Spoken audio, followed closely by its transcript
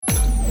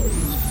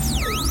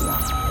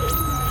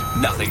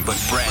Nothing but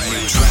brand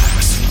new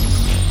tracks.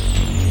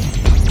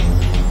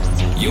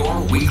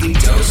 Your weekly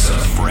dose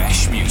of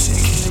fresh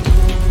music.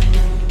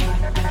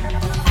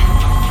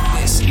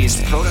 This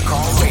is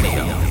Protocol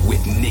Radio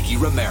with Nicky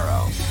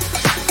Romero.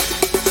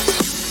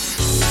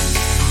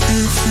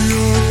 If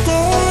you're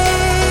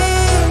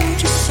going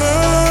to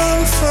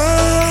San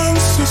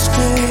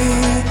Francisco,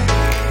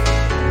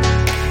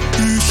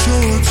 be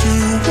sure to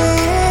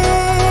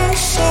wear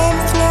some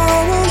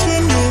flowers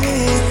in your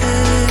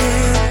hair.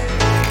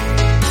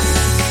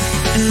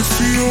 If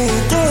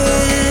you're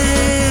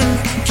going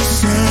to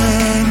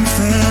San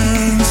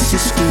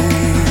Francisco,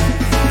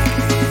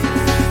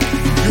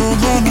 you're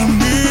gonna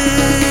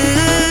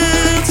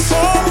meet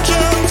some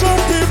gentle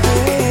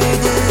people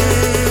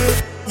there.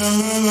 La,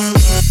 la, la,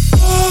 la.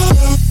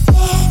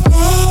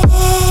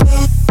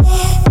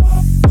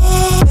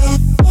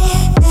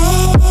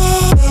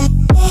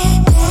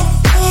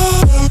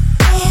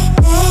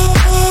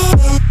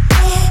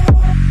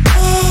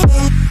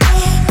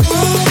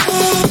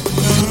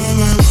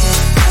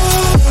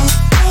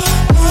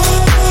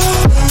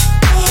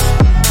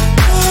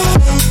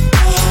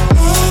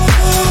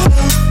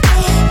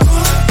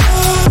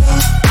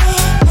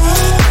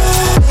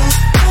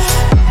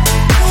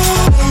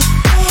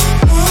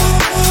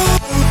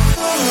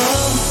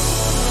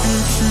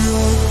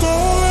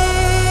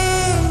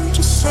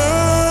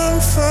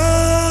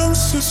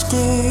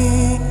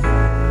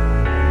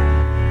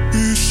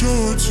 Be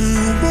sure to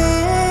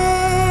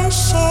wear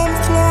some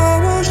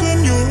flowers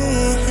in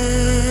your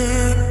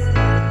hair.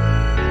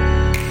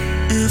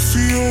 If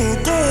you're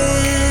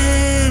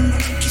going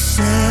to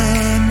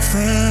San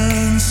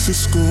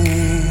Francisco,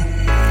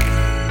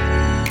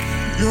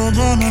 you're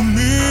gonna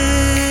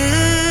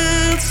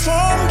meet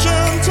some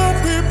gentle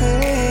people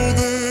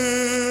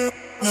there.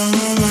 La,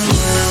 la, la, la.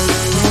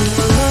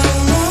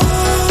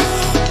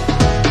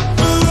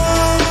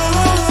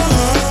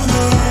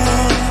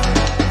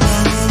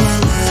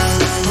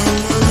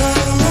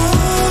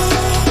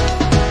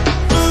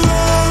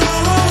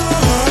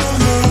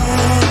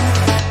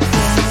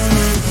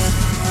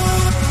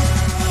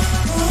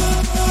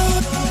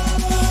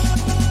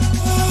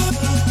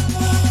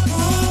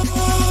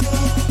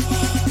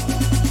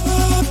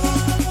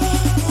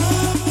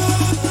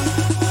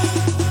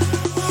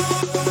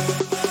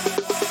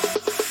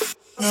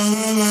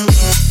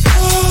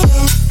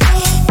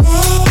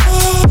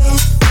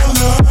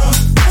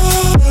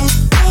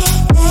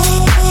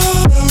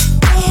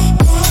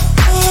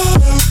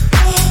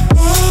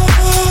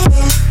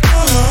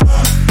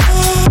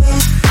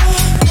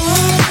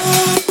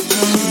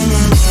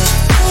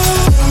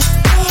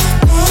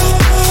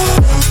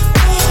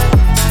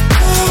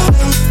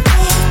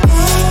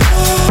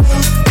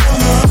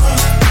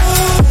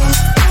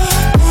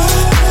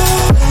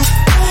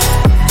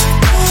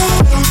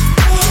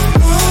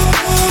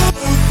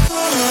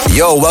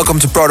 Yo, welcome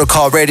to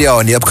Protocol Radio.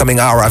 In the upcoming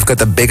hour, I've got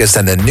the biggest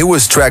and the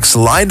newest tracks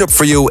lined up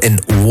for you in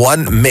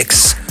one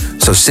mix.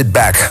 So sit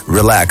back,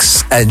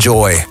 relax,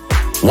 enjoy.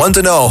 Want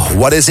to know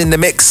what is in the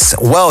mix?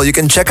 Well, you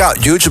can check out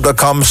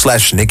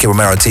youtube.com/Nicky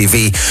Romero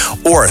TV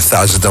or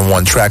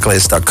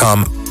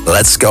 1001tracklist.com.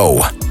 Let's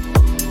go.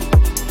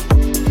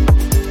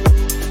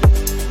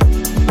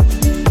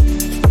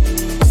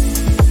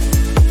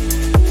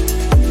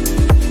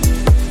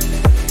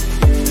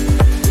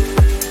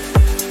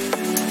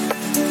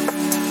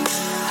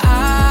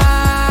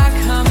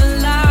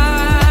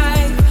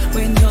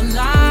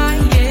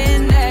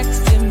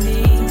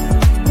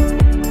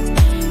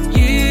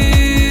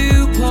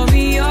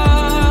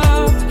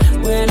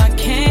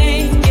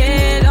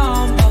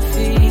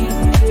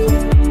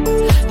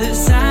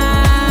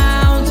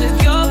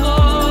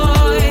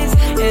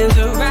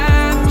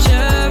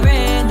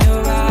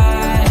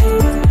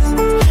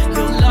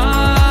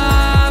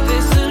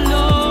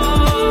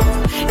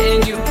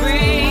 And your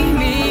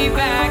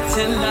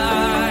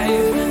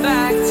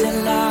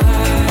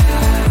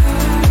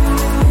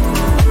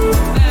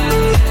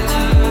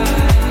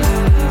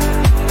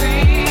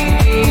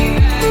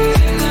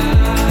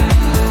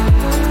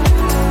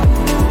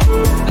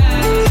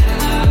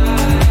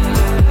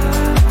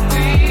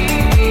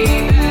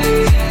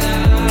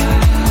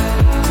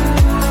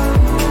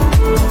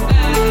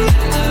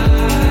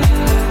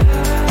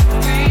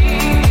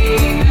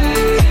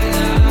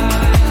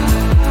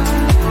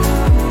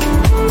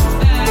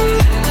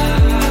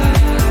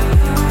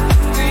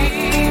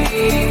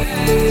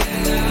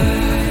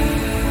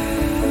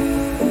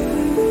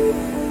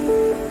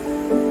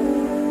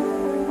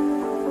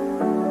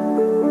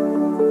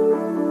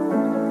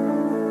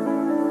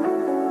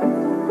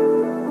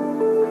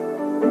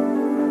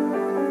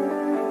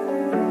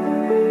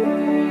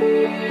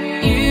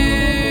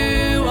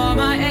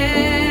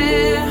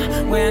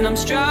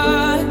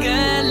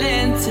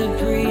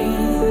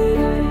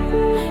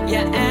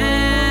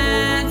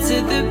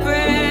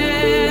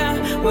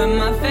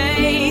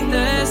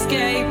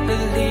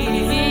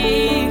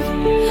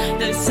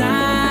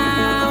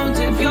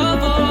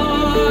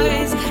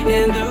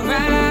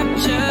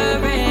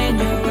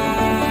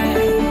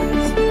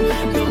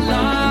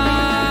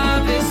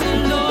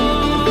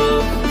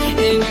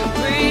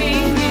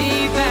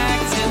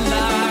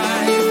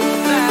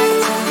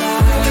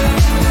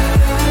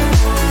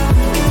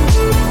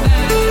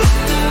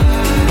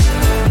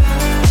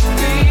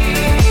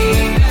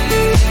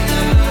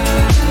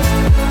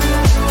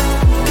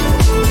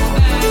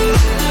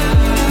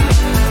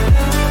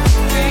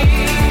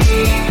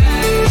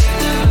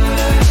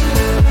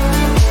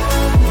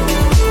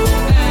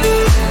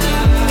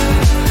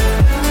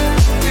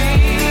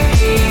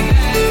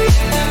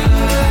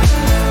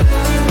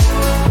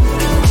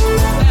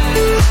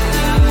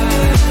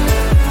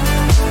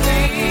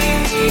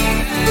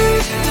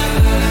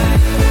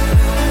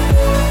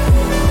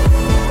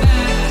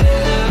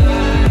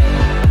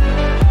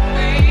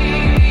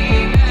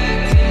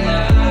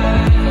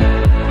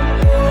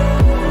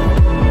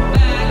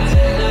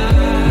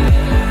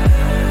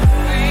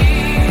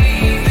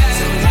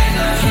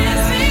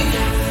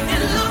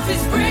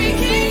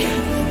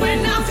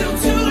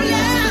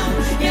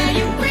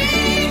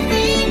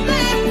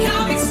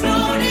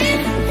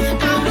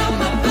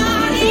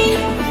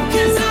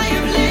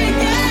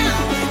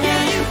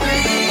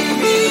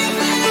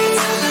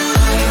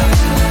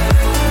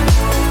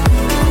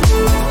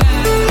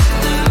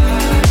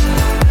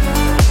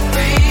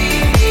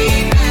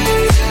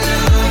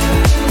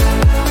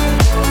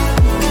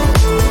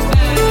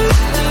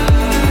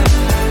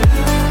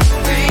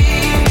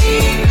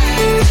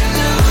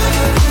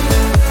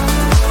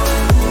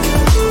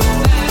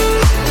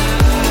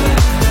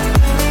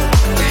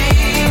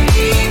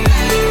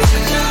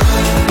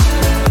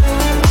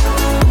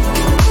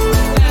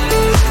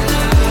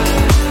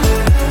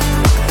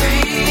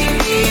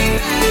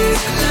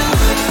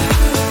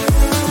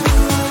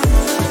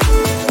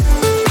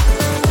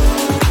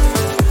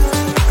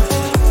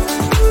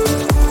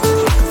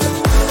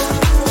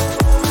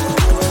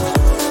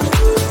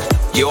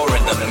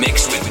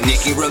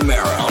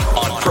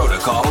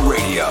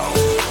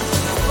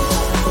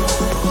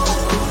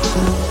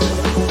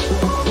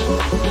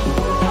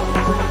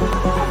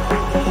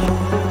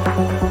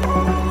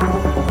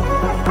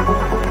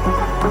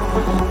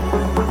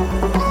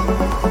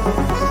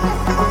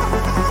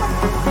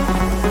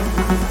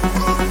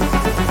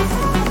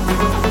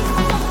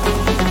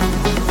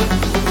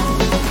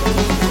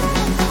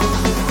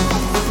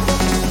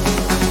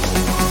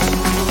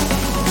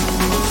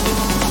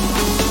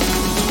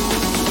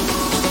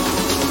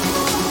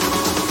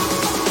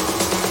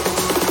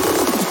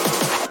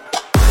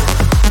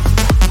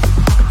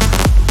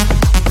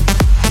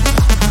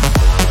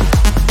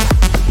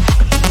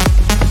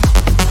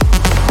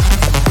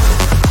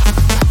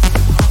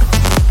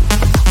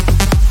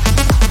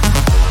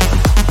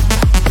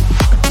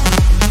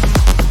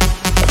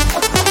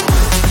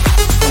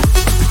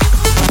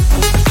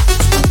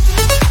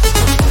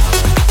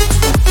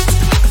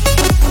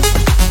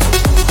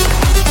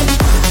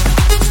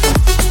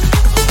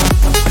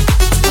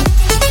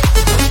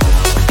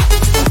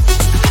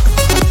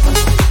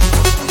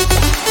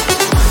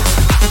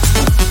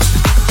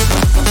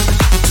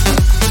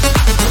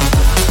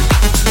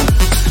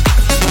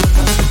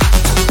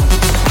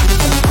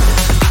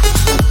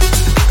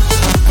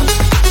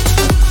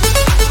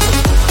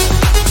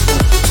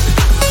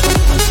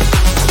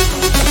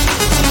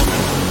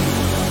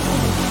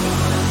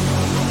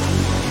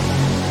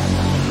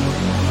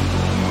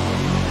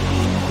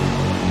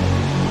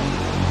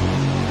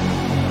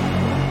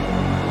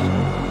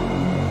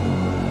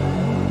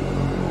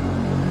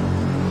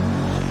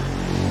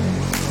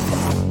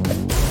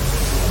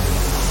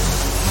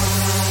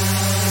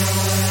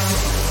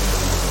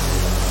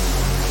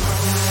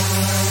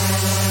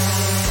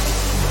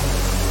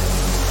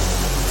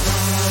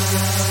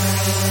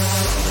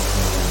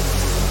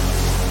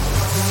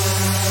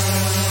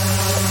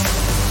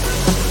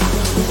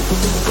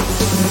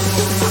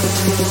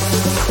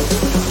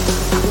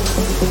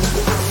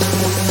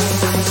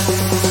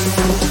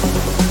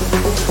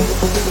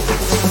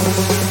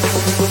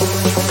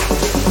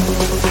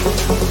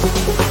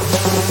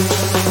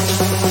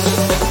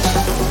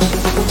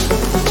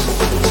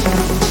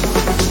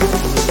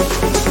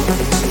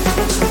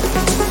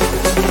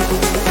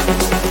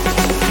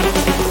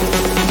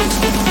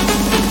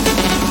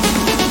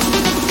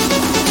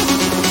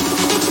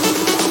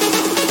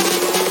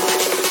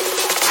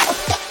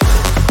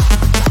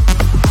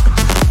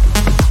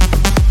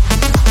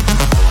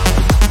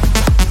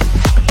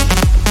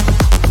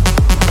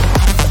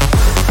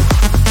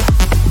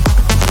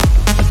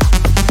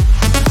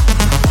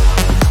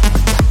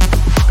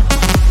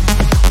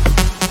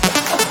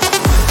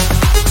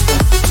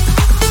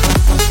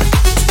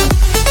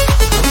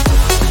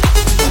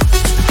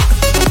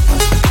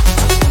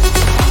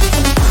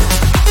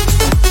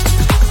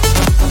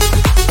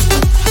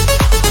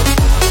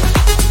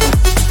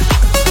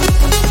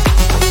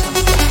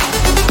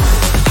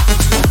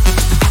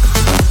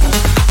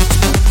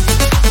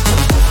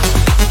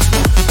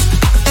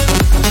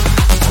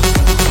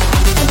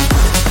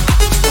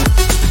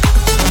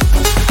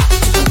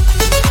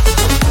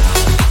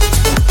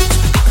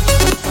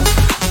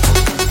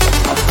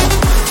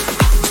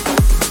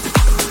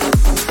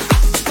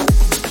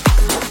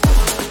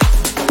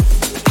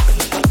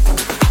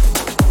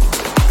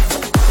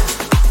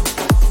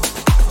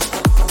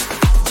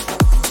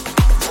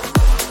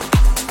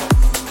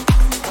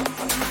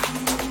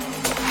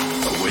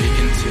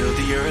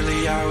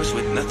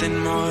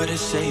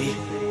say.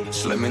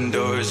 Slamming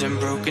doors and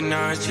broken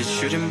hearts, it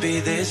shouldn't be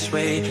this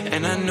way.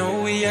 And I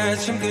know we had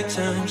some good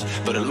times,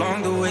 but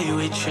along the way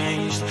we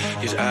changed.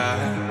 Cause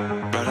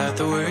I brought out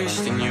the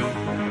worst in you,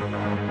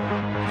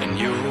 and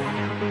you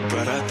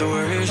brought out the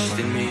worst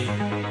in me.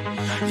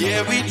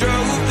 Yeah, we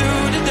drove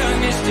through the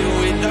darkness till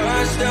we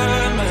lost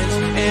our minds,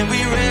 and we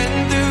ran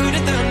through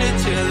the thunder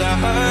till our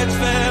hearts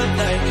felt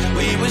like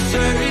we were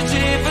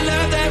searching for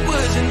love that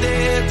wasn't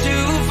there to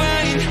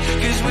find.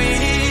 Cause we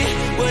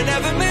were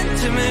never meant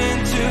to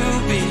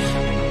be.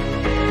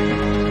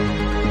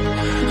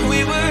 We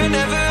were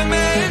never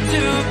meant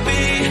to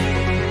be.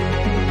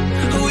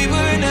 We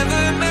were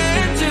never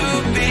meant to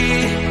be.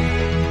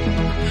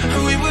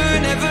 We were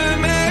never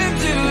meant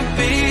to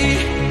be.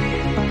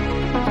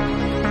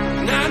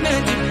 Not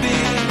meant to be.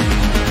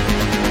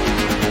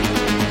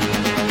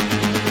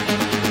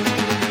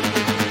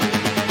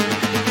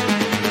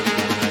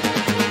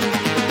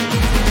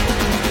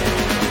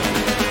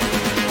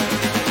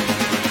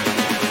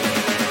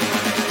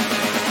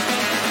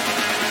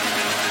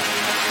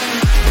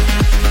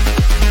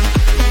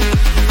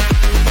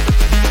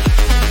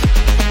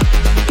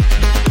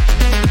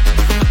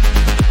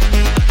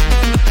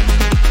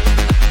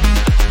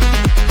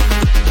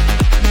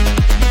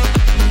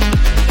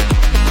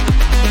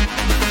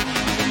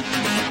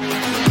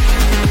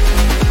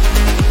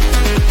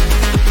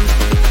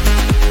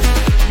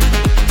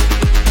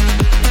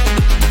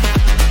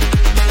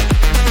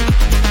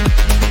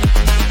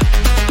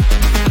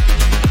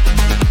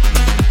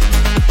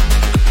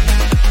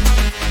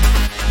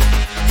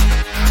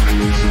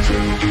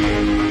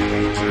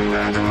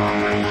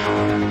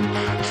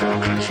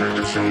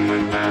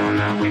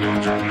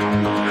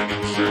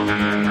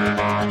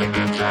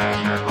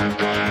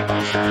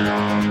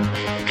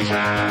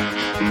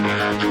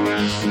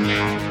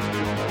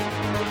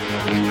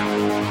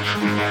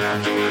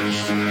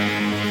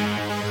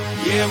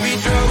 Yeah, we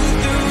drove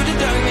through the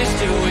darkness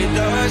till we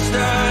lost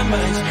our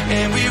minds,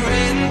 and we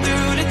ran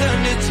through the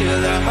thunder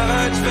till our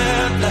hearts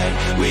felt like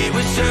we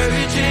were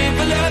searching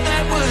for love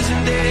that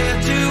wasn't there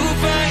to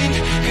find.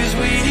 Cause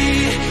we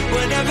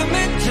were never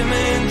meant to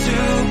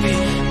be.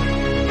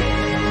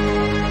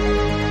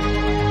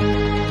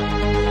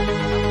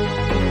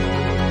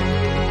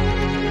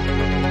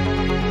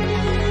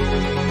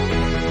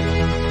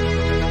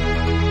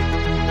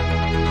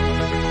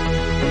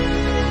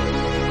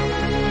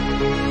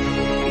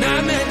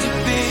 Not meant to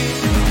be.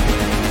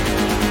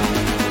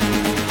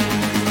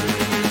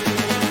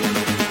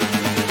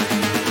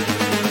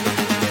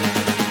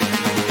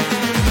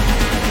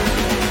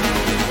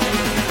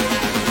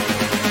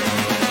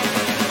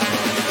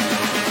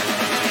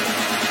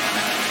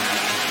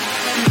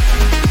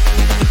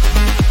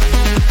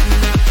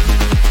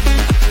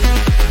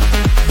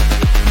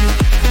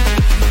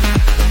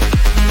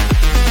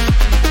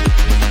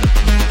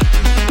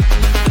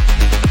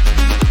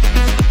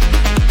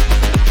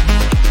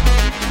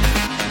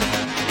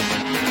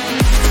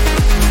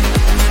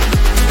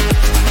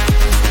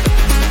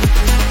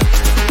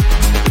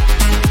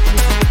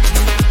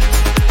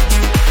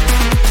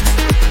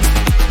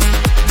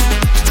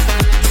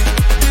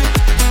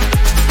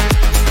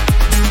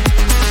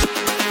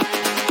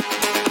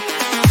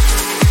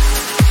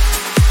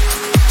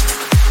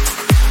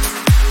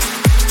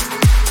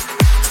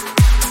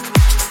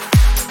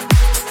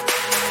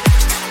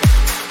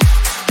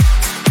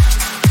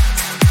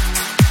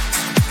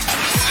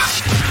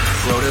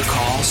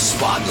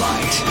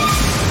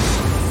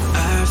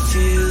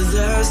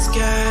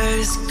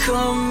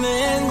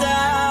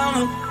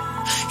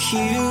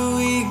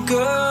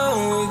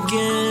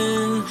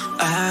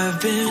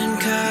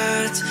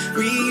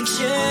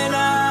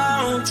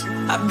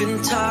 I've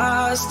been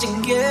tossed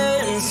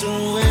against the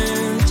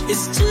wind.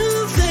 It's too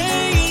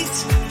late,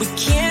 we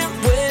can't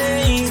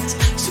wait.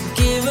 So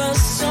give us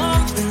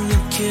something to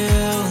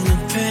kill the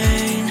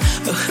pain.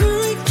 A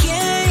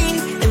hurricane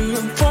in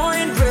the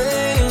pouring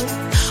rain.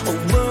 Oh,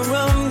 we're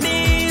a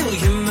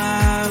million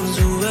miles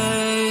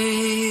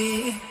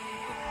away.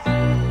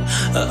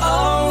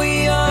 All we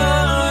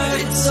are,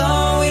 it's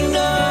all we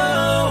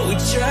know. We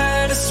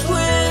try to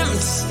swim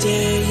to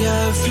stay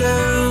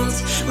afloat.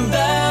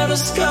 Battle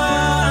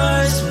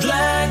scars,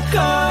 black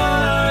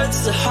hearts.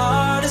 The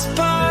hardest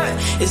part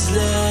is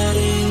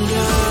letting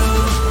go.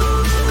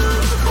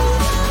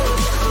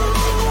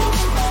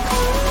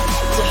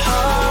 The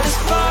hardest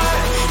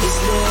part is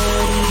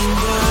letting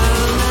go.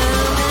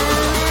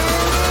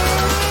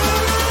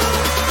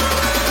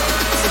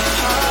 The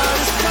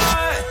hardest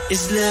part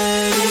is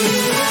letting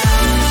go.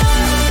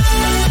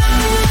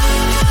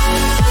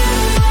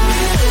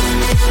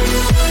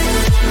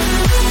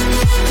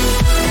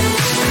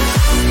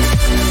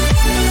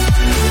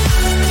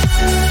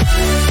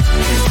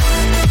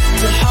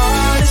 The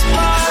hardest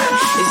part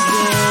is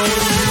letting go.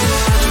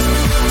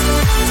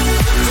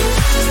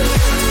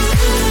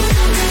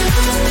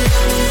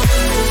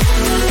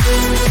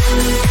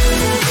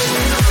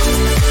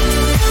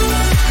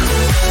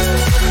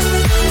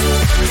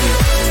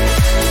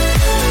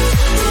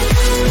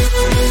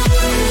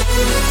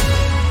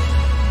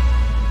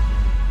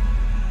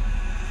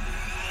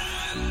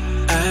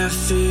 I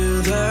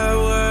feel the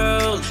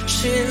world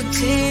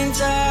shifting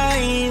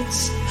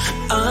tides.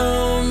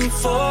 I'm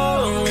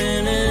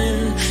falling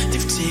in.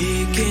 They've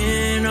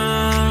taken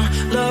all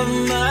of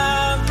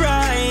my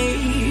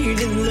pride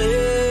and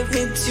left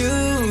me to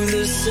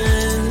the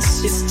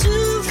sense. It's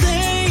too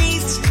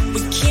late,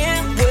 we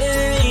can't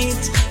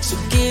wait. So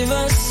give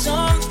us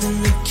something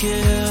to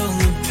kill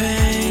the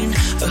pain.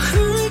 A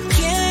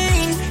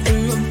hurricane in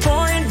the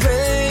pouring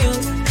rain.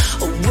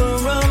 Oh,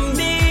 we're a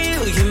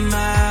million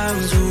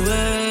miles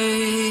away.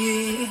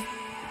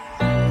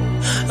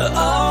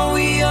 All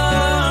we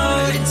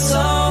are, it's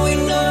all we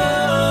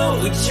know.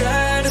 We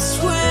try to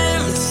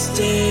swim to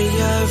stay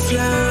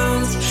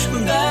afloat.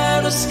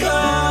 Battle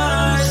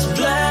scars,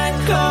 black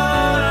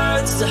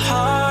hearts. The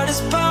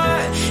hardest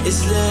part is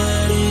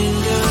letting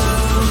go.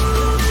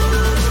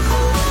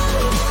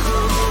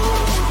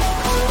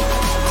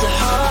 The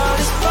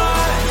hardest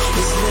part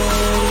is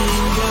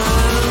letting go.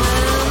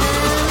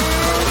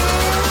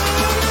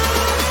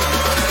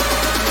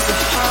 The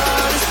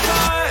hardest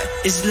part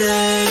is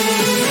letting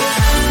go.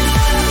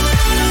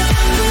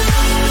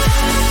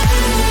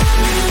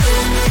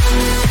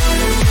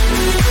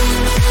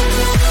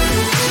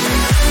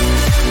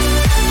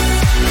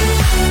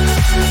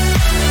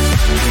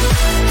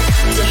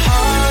 The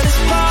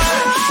hardest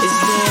part is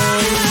letting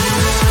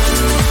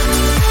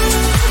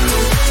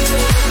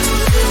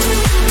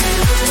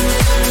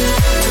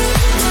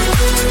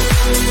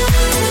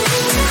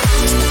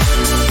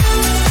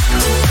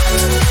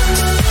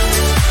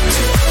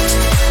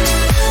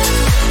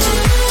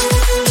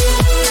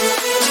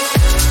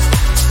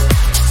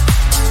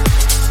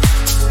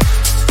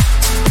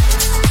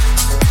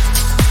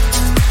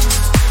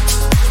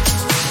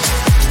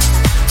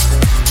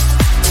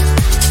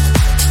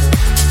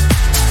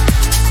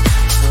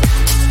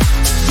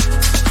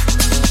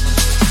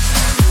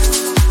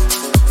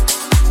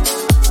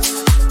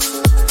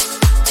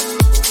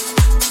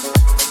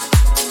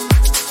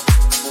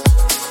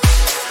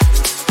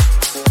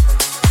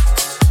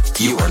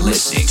You are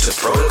listening to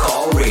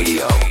Protocol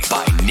Radio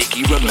by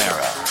Nicky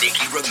Romero.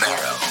 Nicky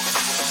Romero.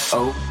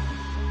 Oh,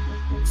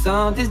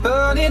 something's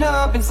burning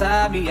up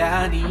inside me.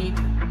 I need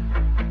to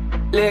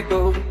let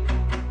go.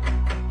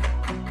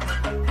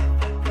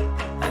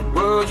 And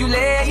were you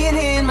laying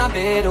in my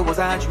bed or was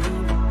I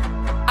dreaming?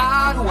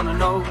 I don't wanna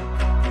know.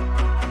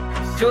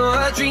 You're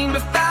a dream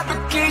of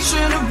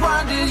fabrication of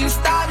wonders. You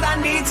start, I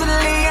need to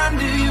lay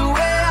under you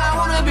where I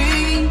wanna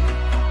be.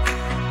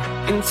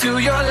 Into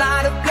your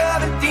light of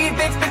love and deep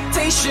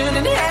expectation,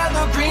 and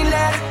evergreen,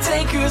 let it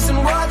take us and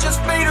we'll just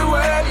fade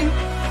away.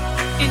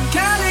 In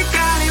Cali,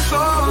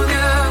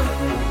 California,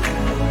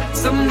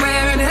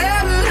 somewhere in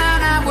heaven,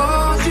 and I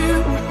want you.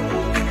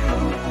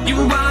 You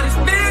want his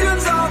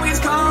visions always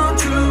come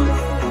true,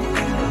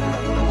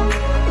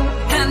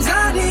 and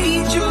I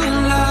need your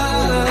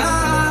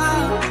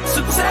love. So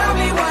tell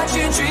me what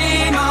you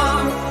dream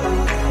of.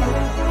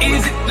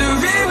 Is it the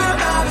river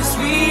of a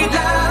sweet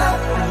love?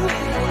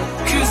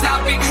 'Cause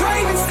I've been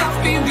craving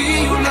something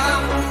real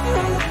love,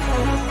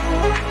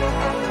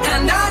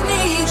 and I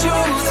need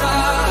your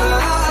love.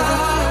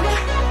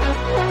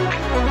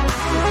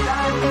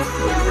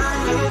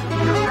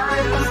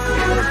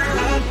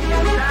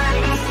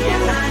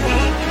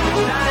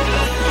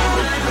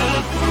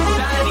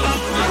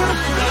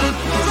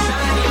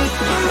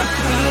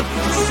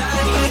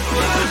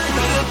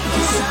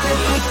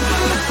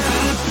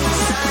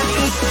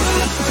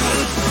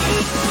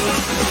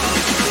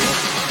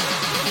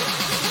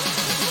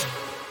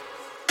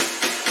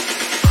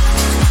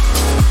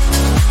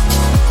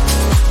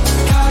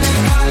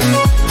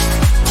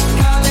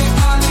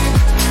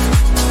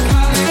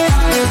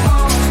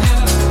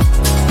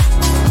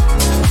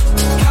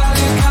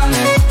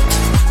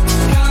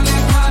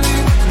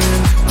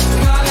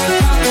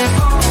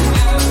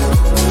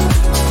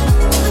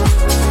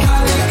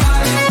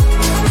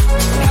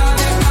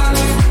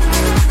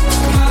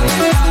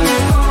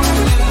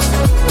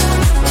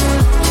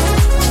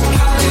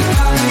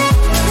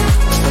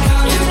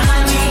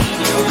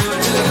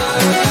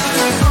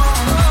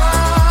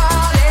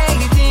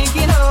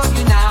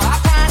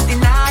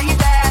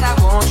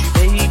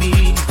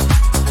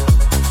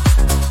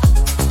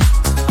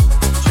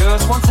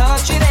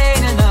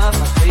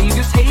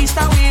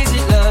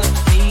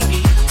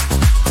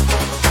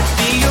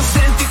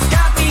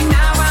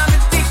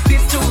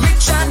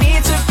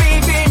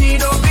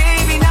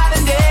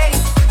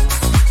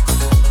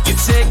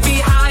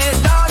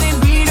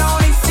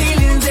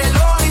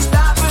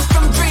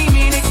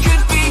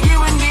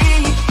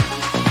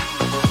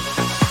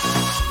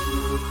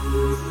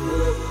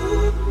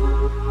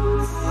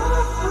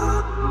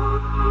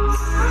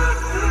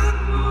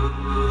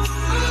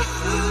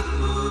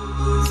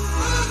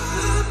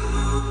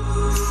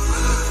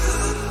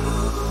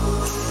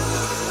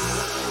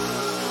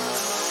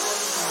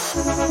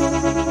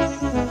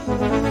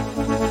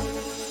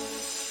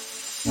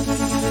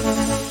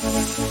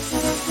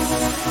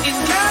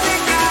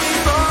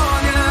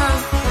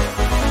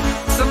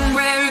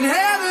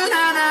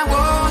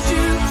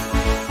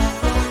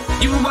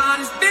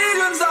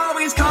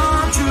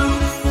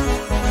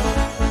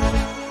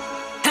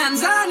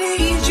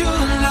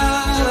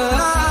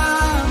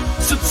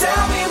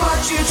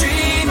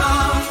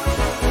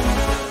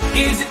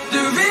 Is it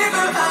the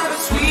river of a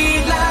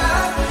sweet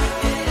love?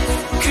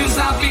 'Cause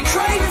I've been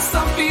craving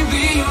something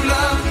real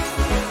love,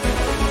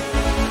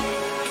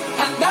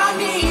 and I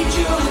need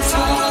your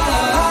touch.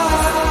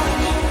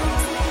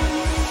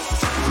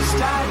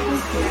 Starting,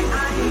 yeah,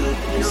 I need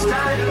you.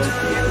 Starting,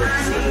 yeah, I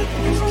need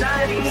you.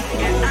 Starting,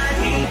 yeah, I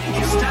need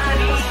you.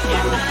 Starting,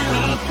 yeah, I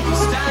need you.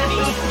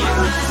 Starting, yeah, I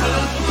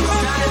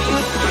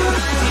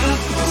need you.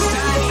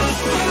 Starting, yeah, I need you.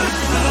 Starting, yeah, I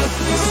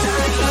need you.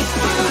 Starting,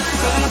 yeah,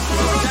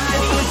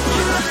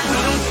 I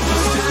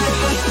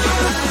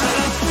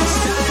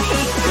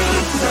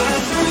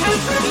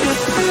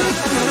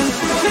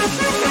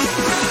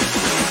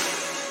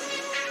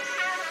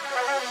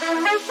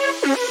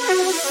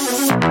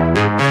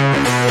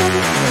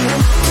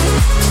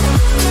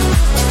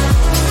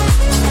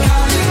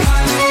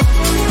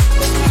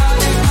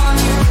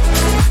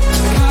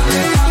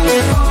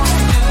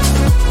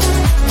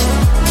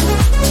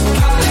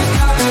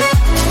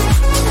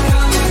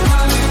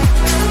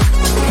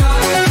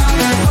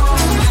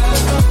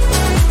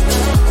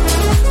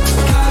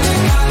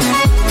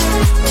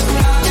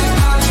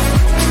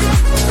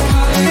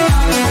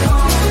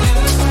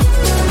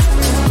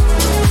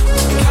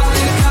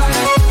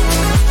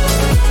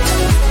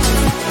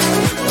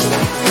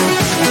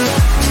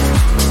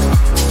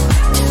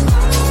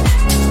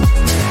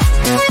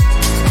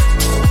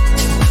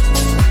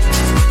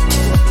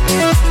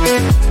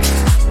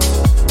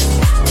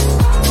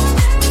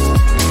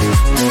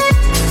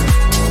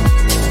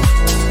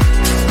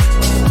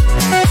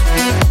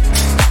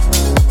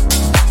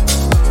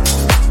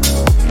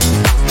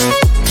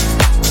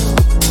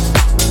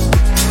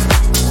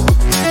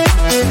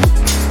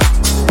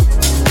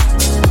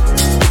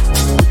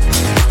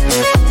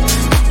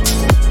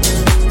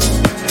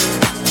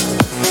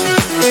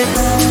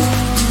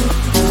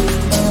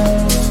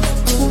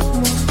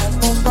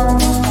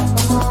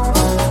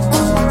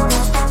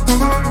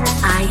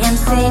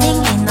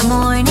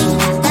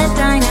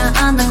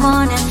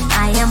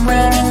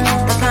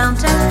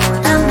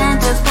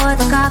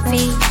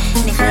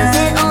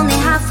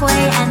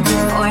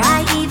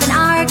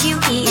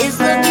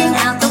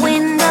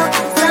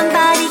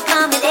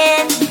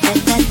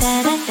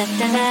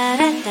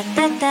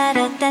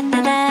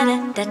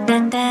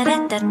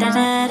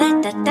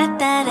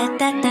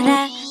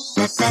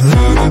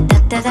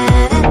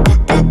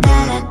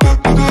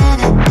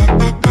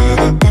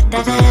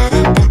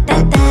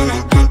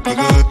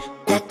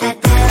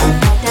you. Starting, yeah,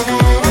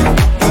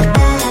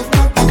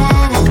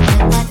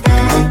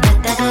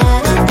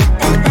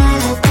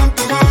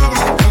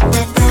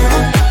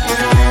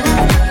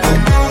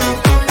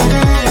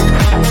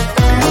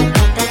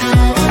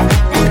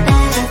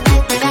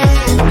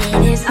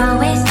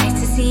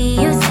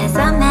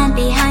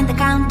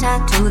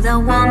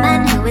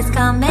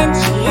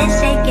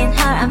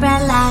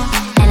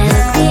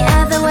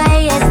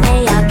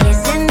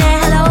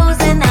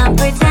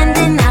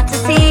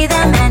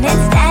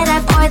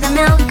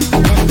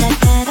 I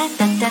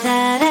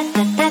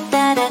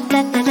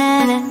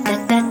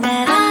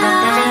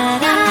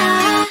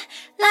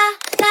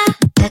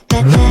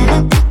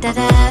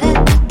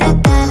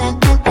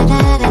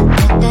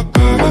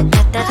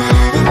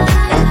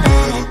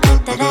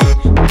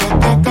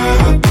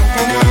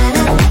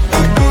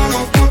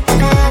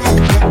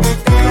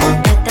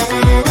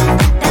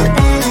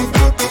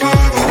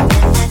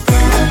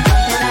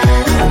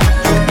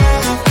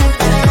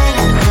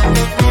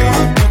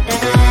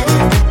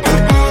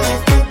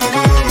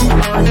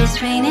need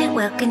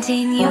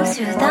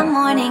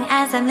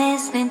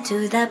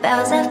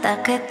you. Starting, yeah, I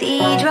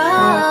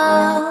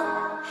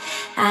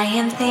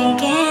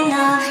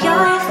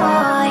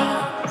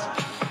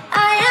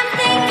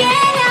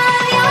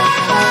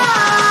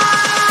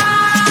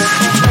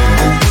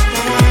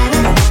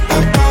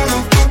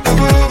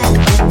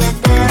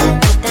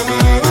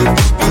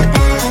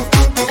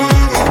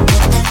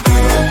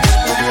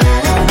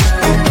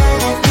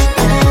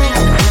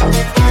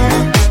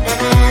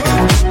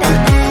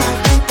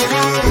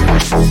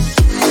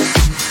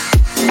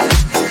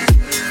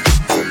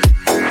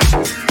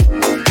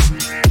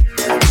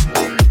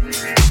you.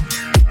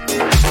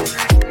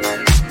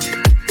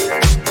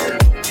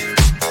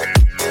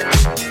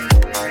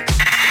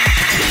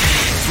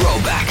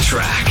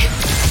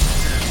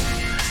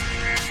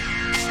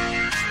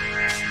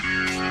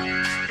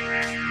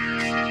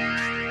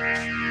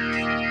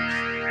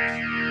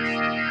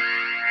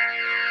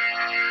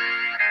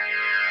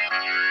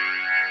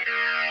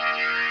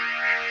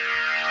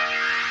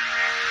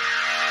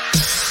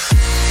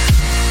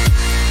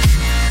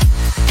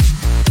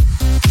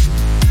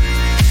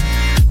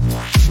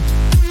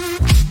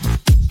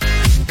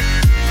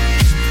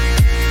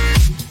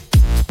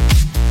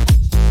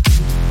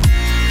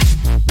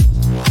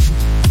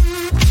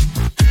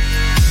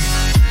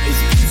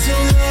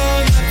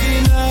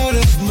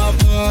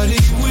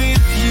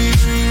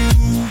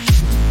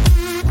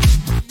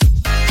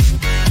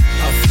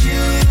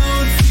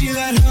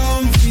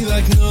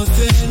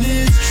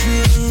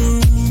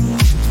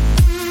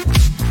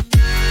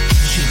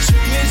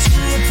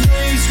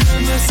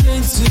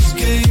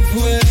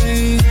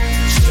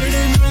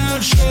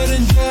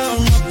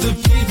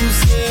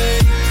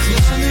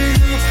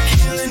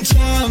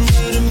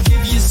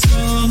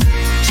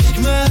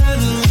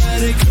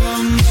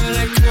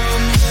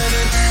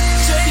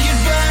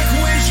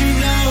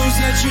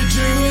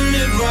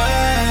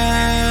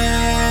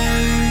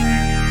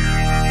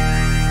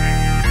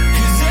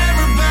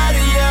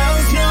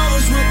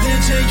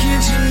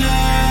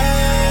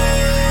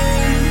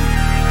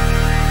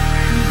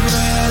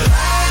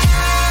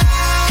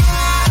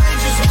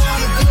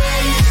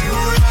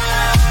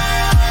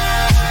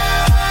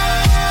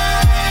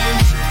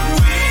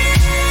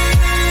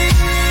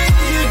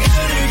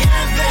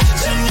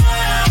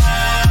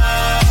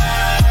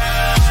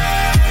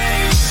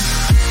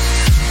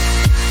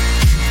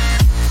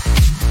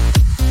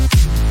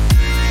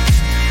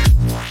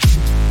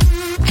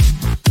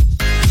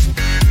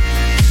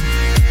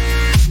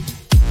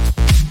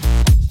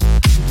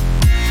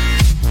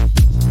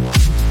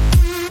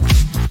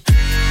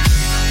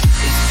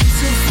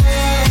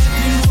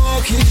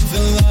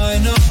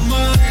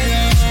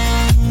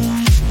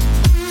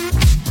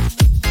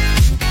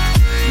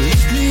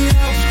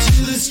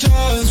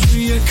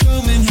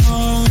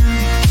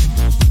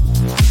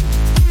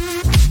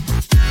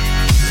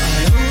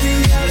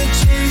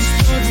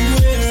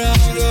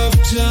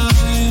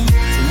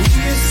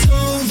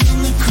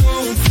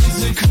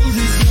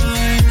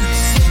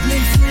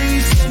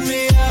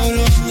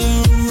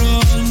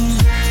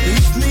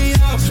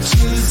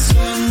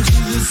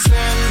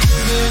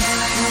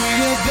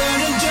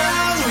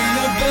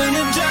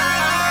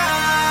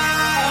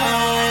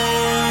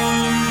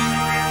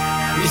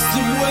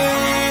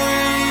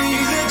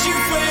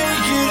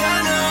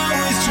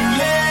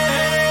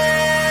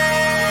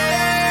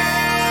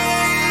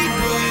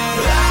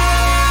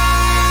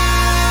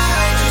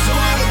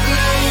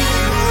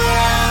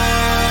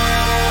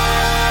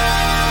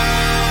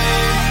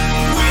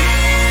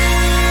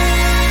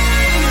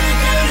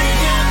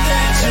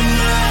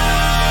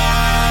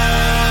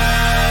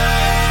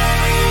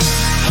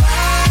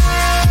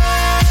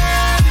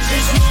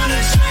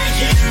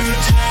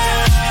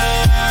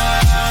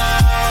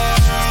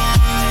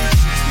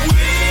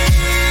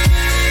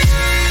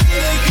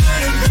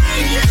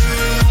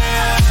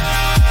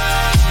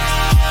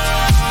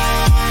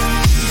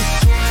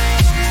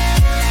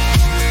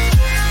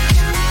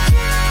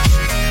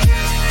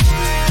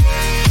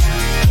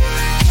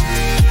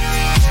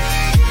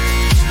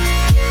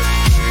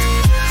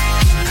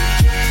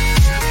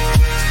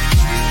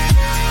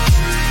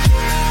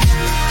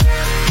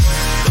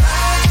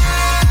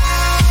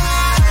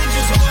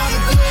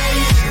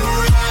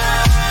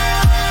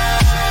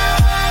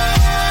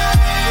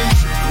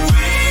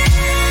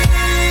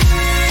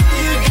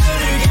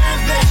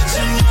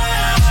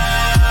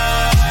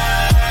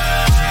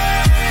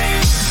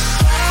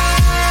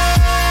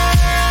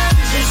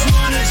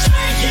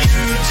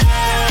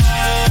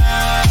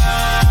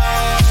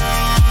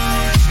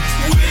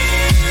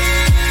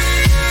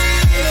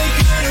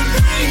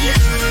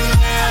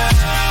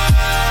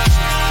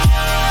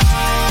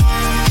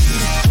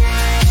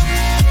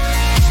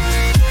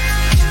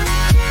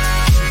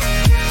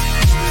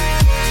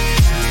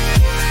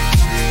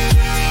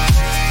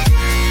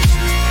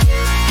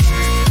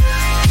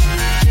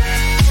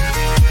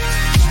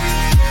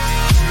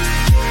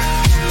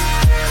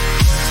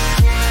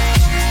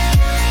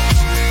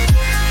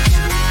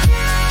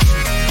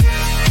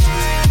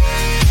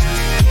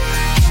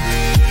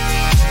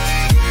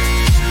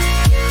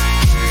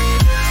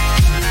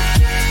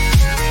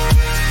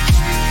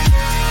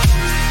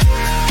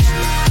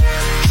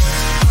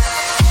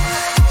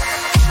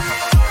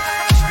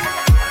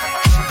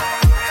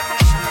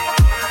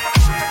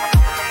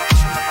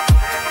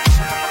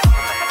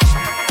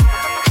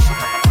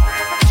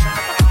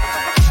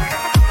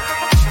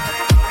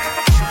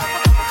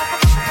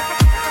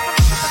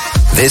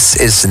 This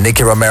is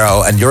Nicky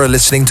Romero, and you're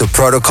listening to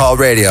Protocol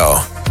Radio.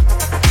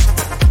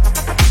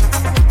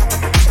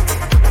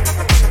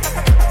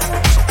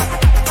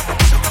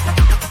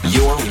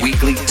 Your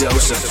weekly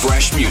dose of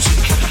fresh music.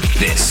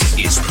 This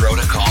is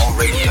Protocol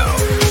Radio.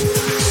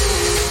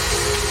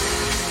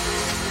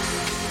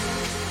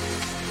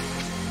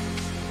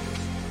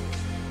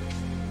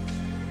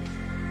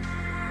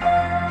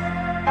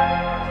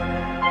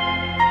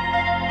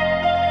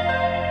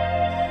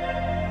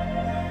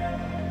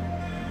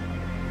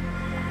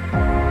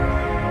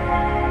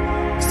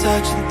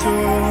 Searching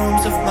through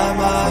rooms of my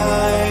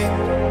mind.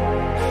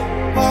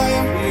 Why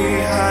are we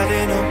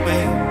hiding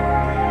away?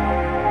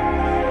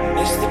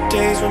 Miss the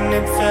days when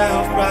it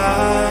felt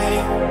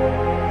right.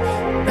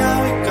 Now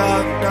we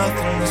got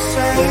nothing to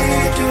say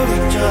to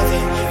each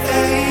other.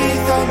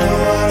 Faith on the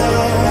water.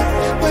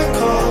 We're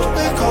cold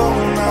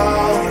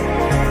now.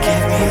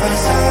 Give me a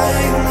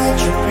sign that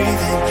you're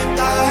breathing.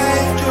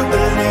 Life to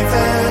believe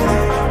in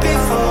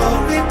before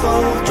we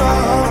both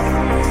drown.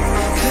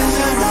 'Cause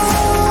I know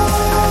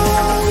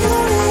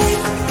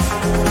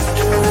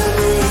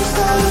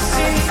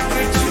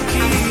secret to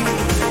keep,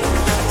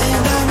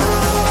 and I know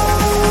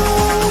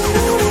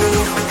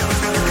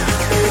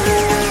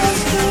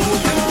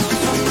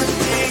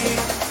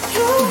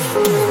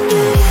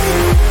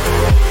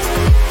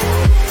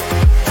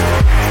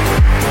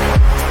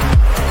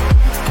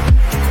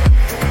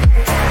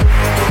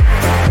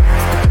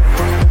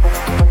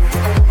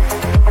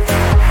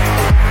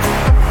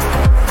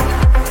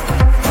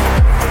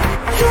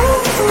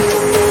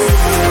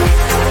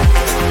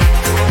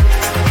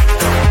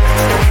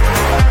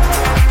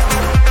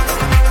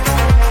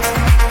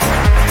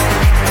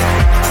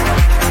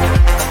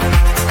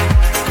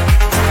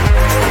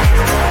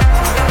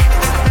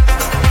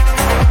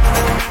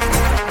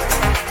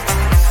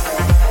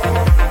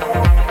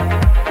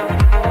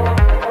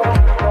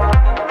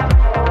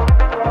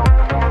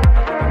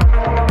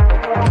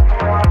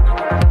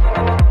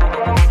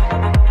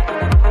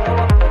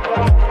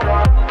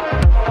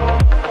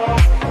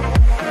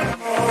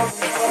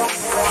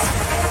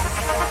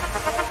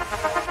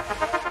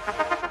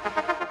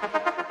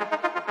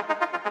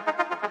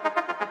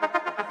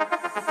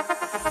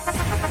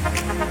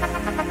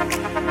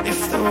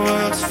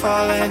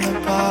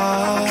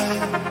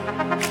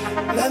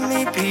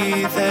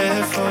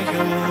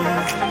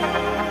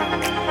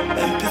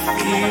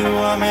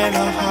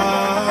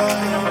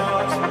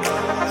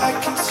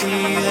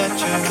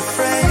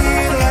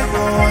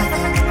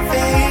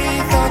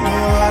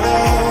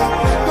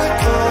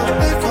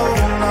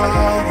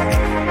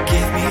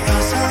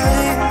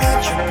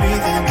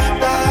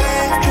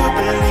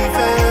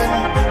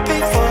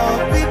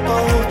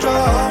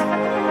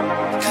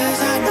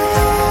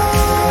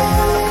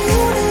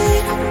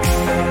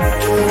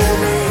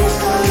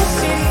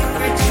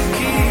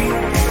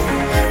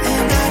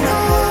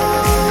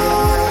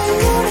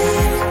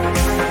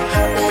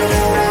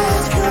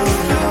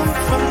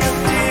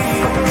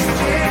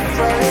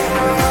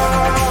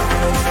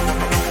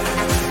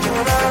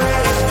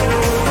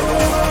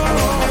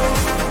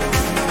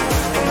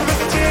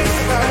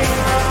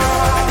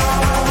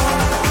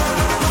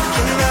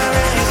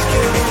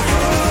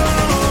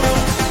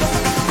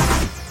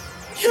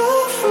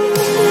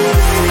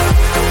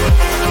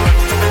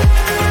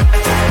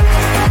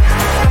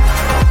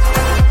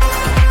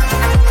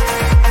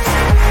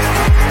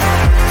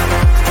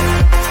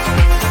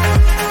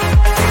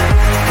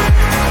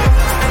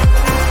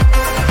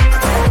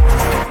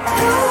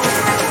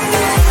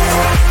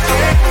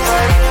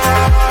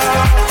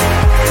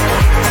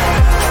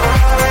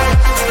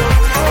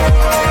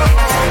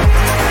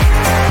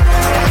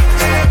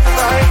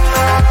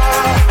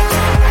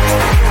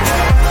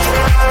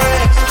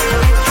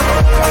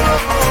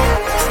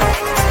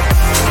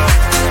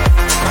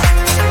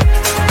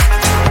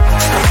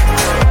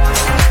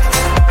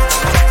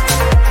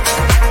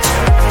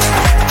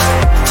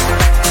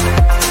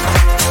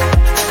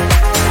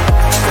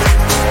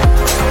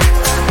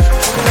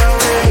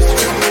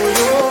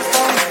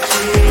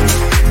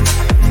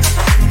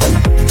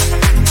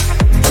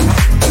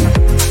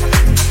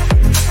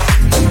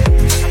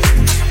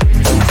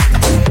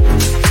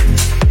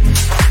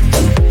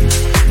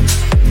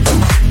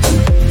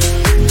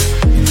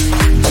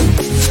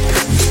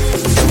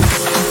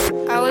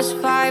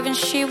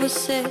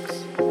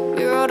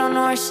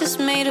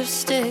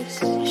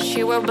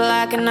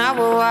and I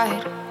were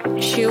white.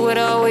 She would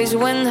always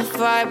win the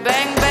fight.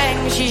 Bang,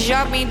 bang, she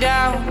shot me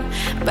down.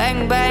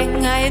 Bang,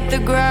 bang, I hit the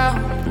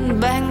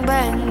ground. Bang,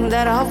 bang,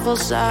 that awful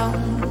sound.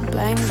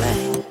 Bang,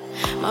 bang,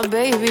 my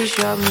baby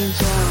shot me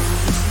down.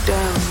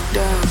 Down,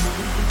 down,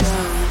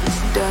 down,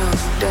 down,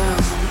 down, down,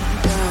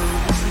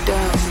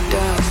 down,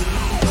 down,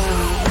 down,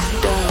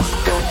 down, down,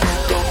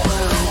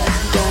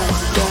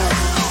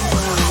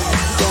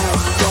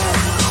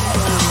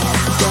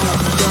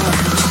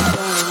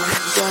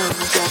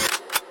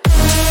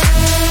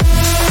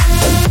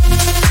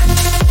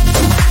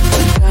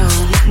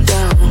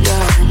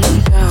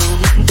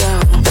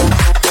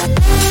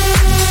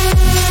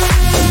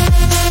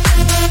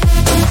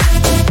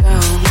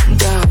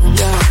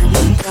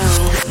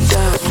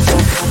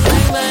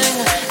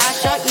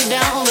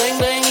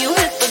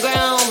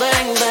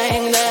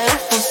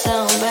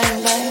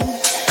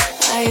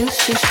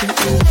 to shoot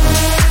you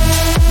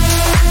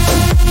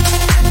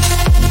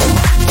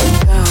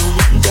down,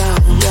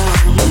 down, down,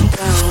 down,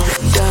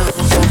 down,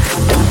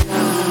 down,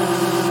 down.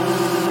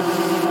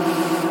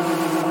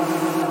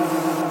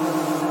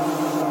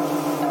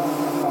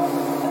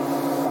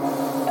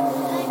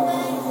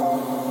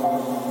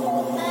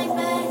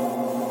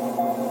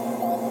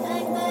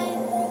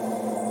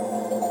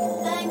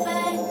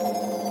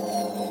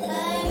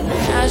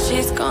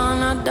 She's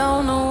gone, I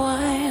don't know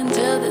why.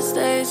 Until this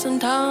day,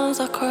 sometimes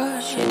I cry.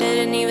 She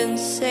didn't even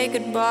say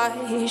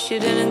goodbye. She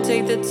didn't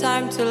take the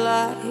time to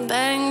lie.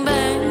 Bang,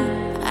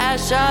 bang, I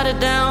shot it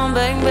down.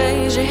 Bang,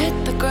 bang, she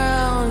hit the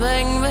ground.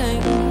 Bang,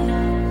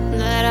 bang,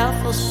 that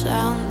awful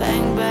sound.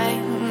 Bang,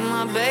 bang,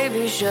 my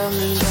baby shut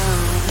me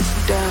down.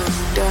 Down,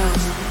 down,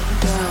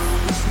 down,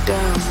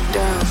 down,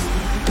 down,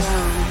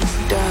 down,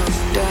 down,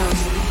 down,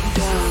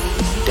 down,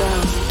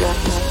 down,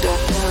 down, down,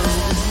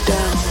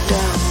 down,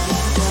 down.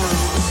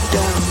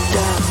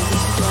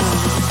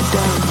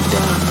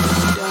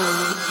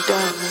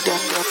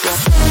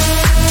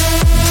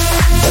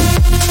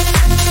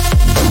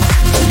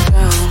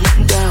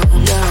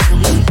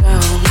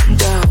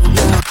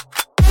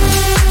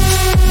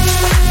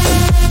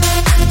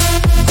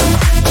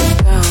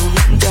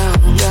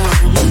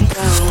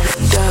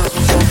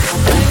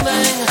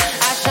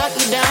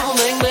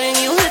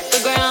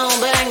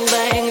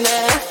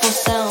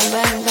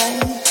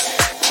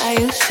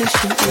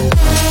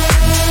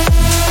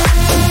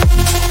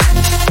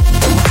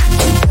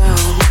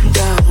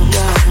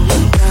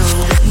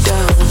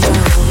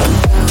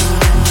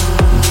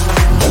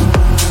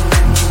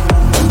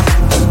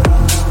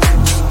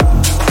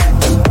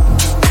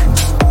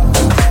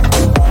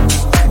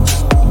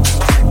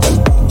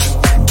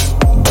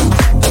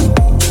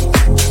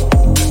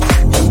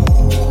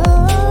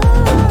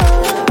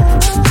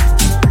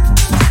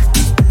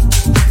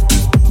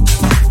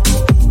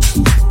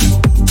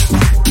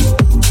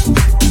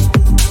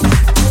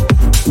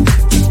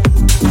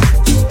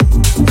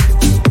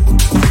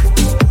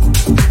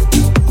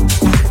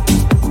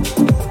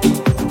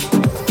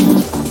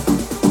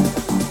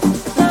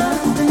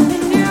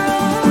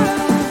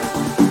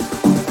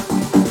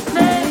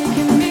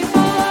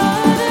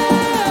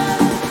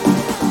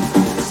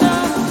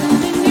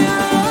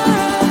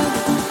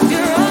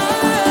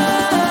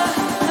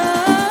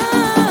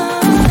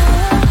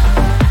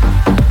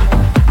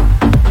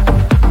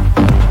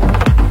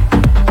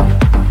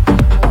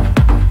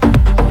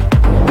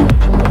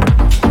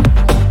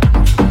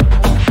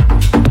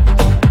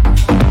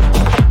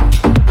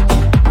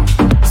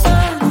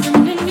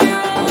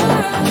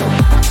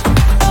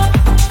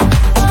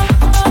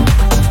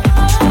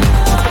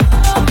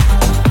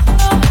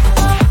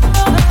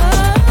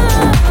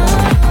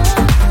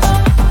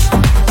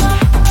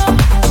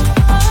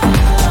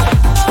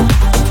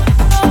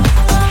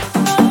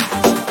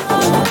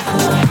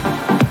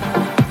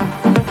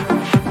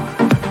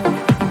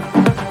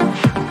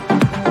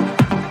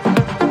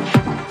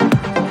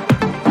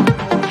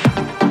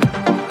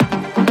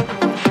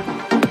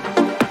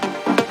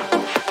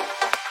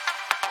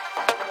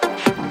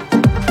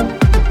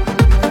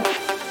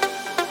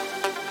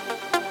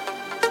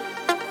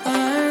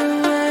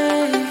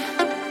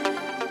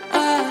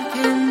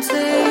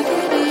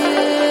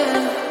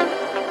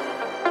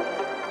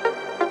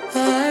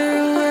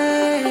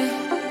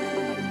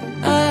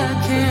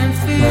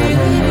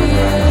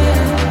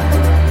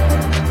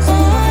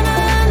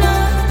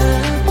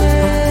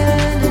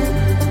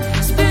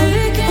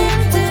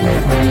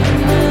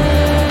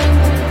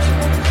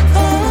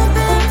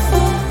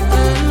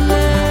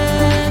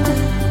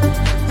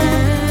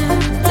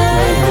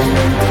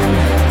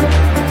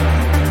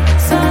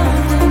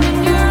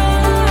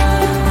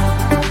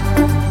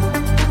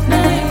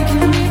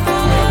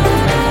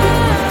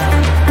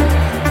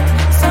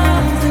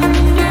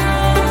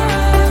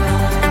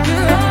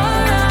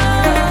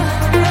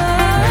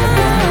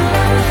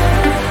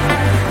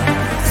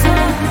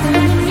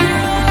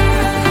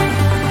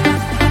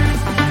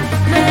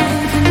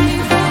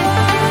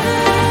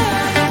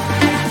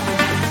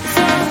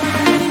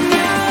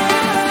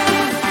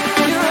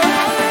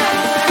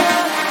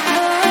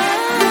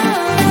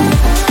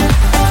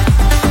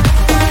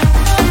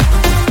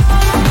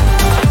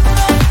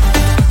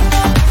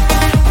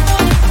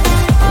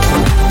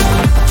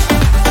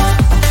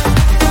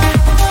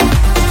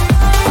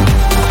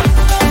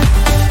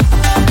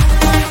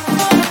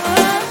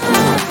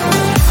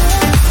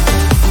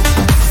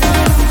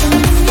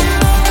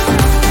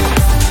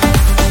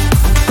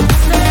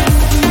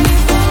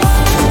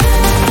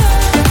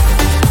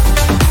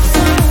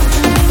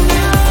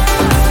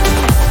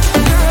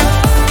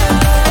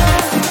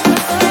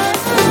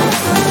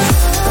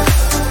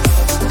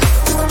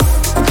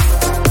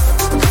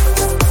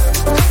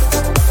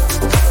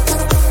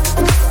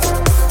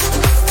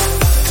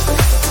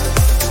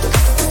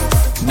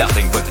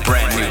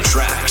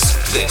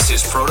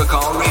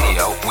 Protocol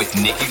Radio with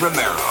Nicky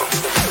Romero.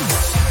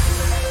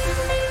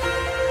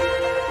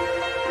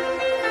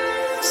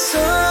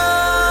 Somewhere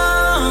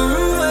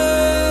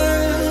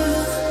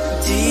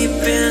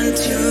deep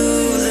into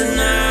the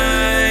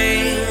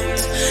night,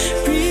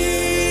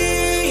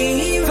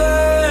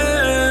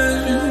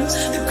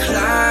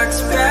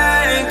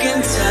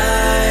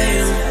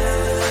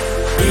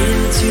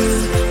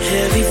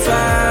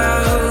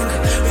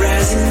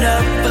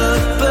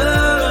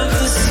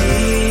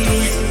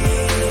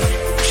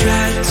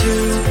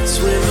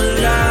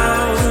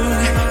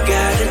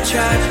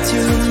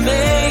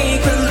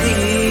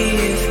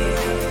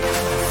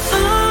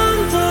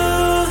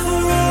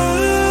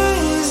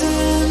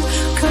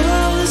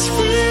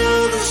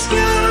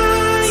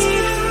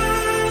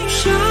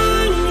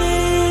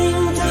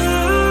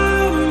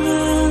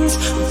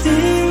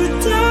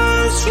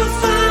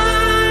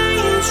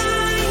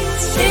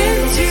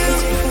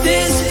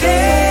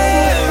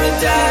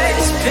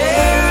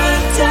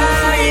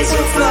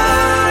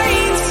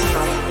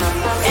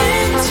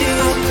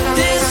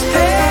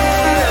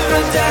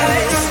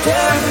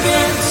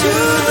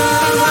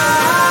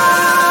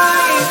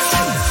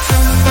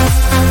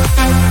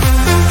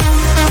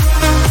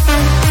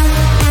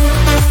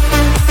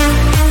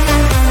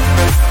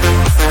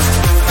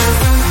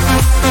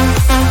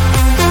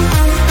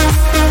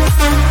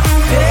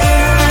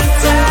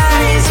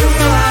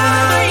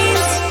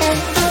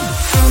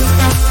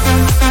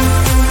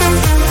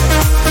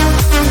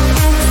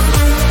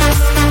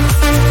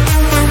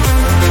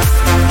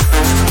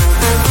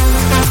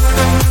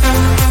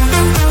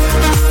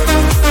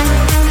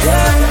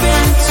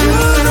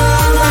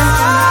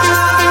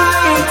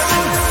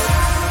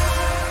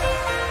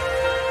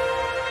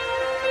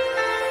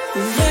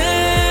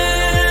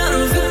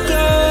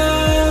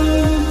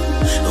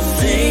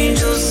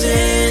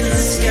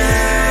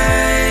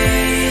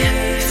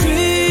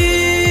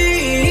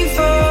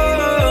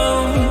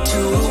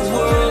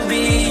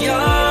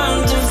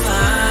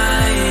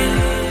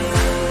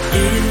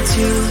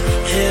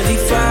 heavy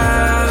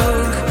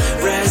fog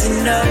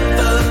rising up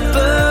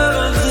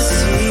above the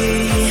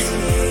sea.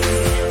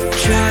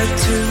 Try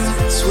to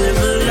swim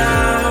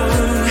along,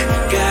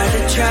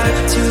 gotta try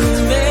to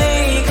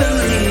make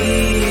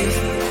believe.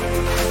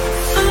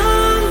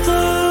 On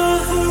the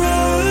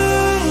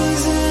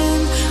horizon,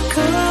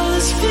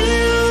 colors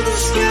fill the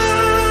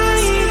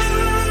sky,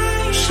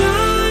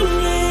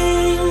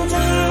 shining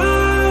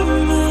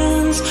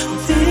diamonds of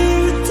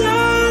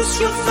paradise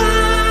you'll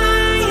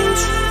find.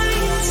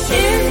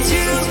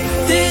 Into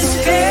this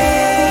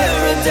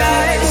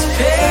paradise,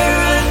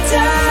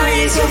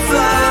 paradise you'll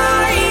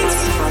find.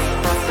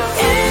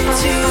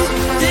 Into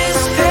this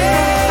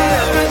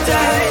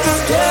paradise,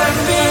 step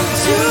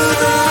into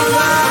the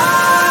light.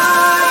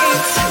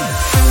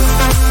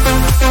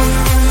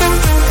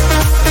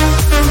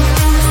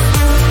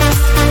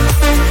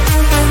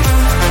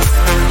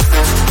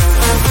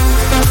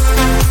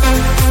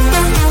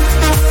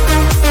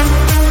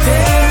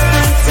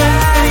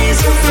 Paradise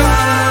you'll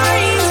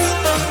find.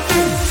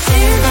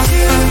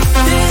 Into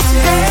this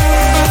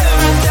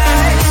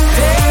paradise,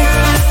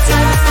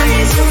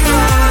 paradise you'll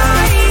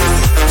find.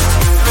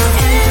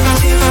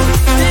 Into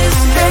this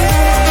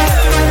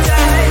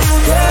paradise,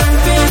 step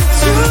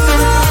into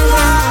the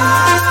light.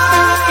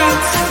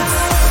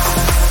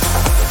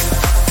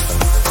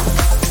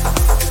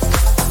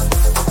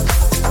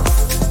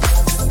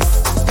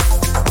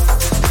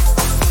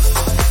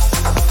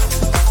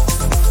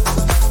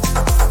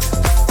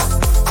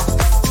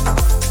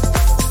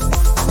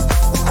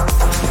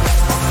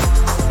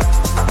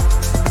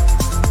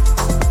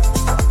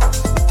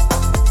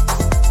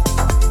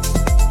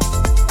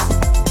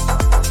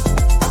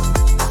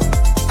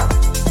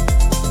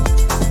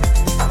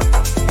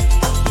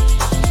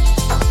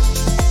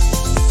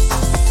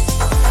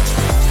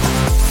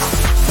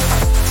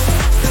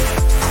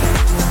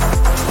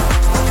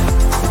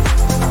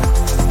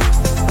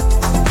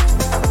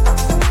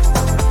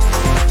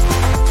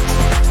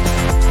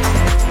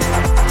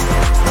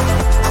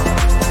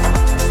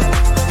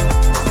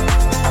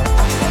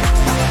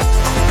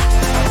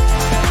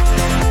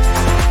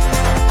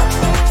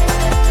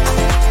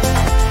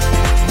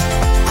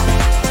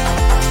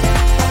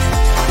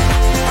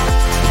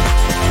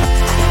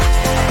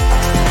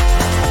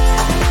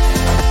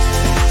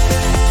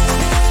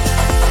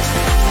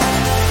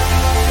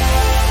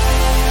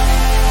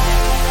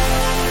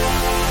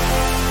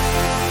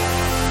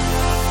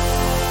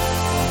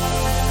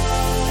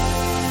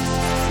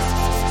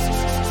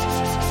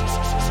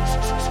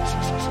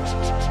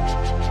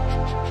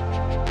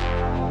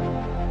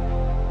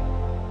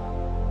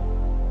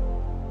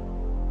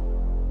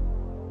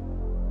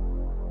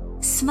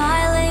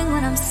 Smiling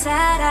when I'm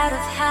sad out of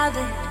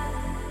habit.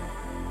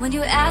 When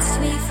you ask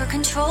me for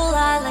control,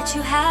 I let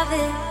you have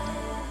it.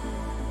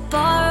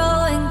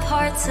 Borrowing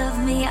parts of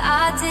me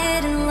I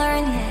didn't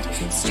learn yet.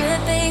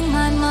 Stripping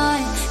my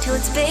mind till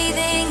it's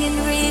bathing in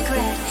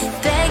regret.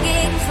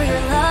 Begging for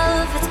your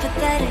love, it's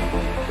pathetic.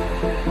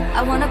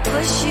 I wanna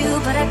push you,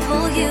 but I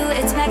pull you,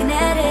 it's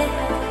magnetic.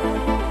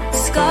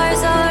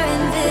 Scars are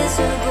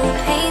invisible,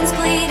 pain's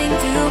bleeding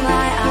through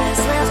my eyes.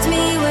 Left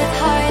me with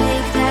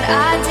heartache that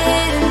I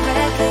didn't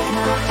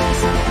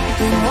recognize.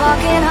 Been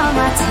walking on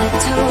my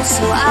tiptoes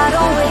so I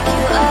don't wake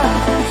you up.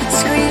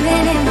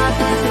 Screaming in my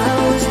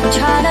pillows and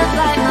trying to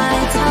bite my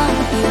tongue.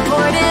 You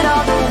boarded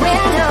all the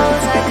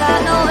windows, I got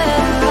nowhere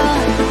to run.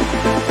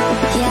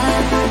 Yeah,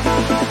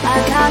 I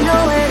got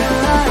nowhere to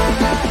run.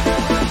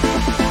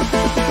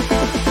 I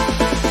got nowhere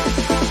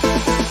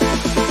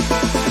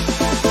to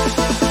run.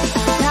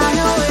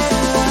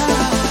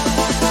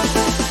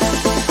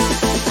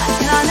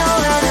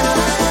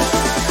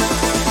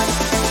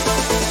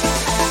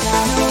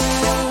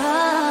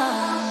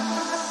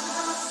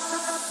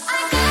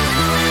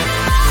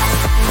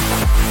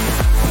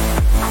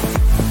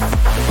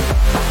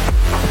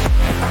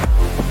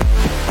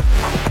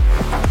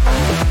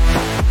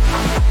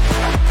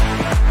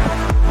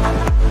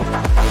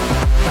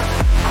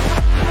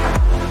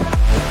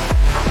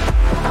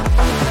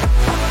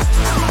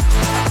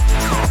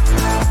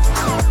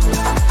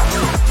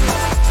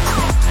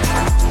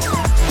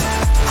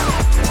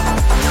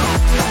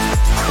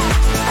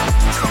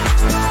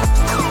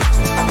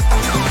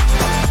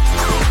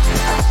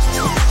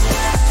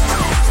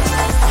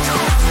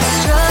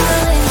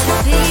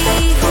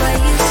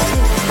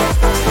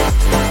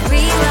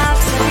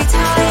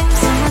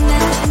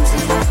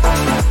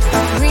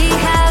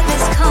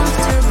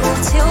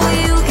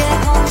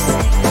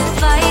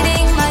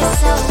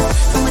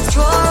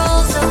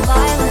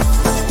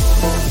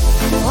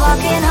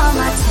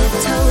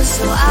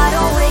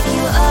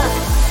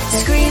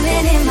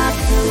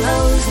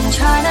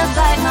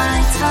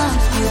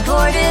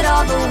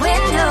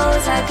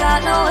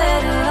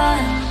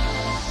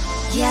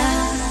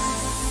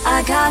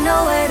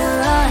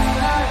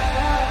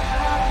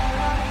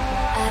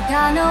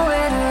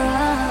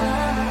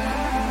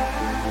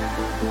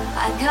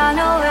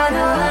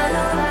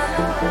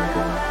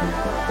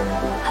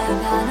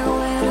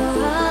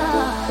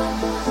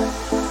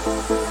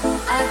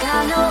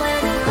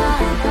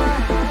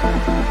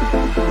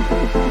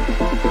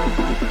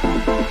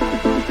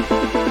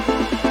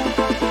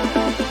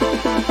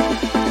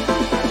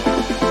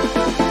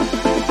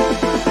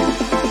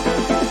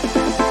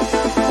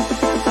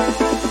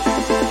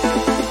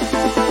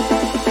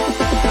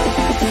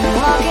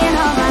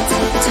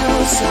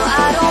 tiptoes so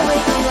I don't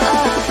wake you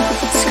up.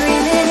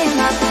 Screaming in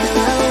my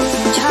pillows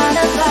and trying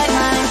to bite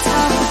my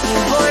tongue. You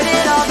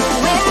boarded all the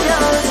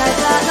windows, I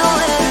got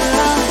nowhere to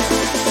run.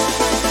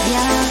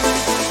 Yeah,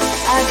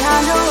 I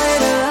got nowhere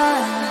to run.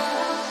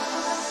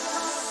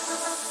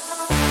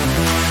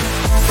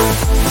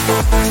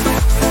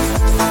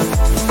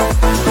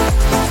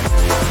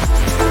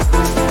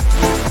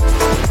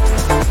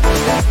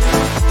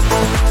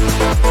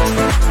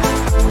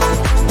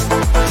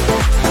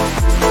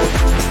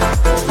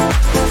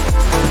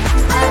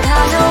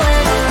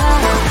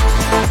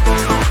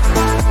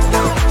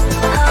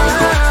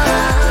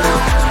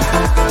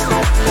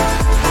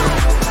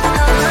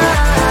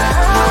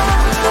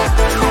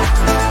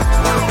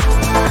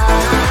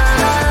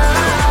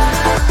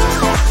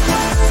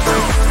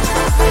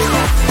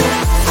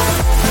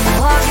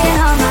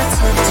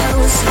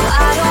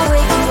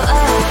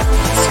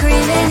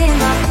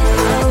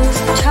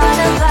 Trying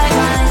to bite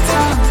my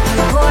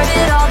tongue.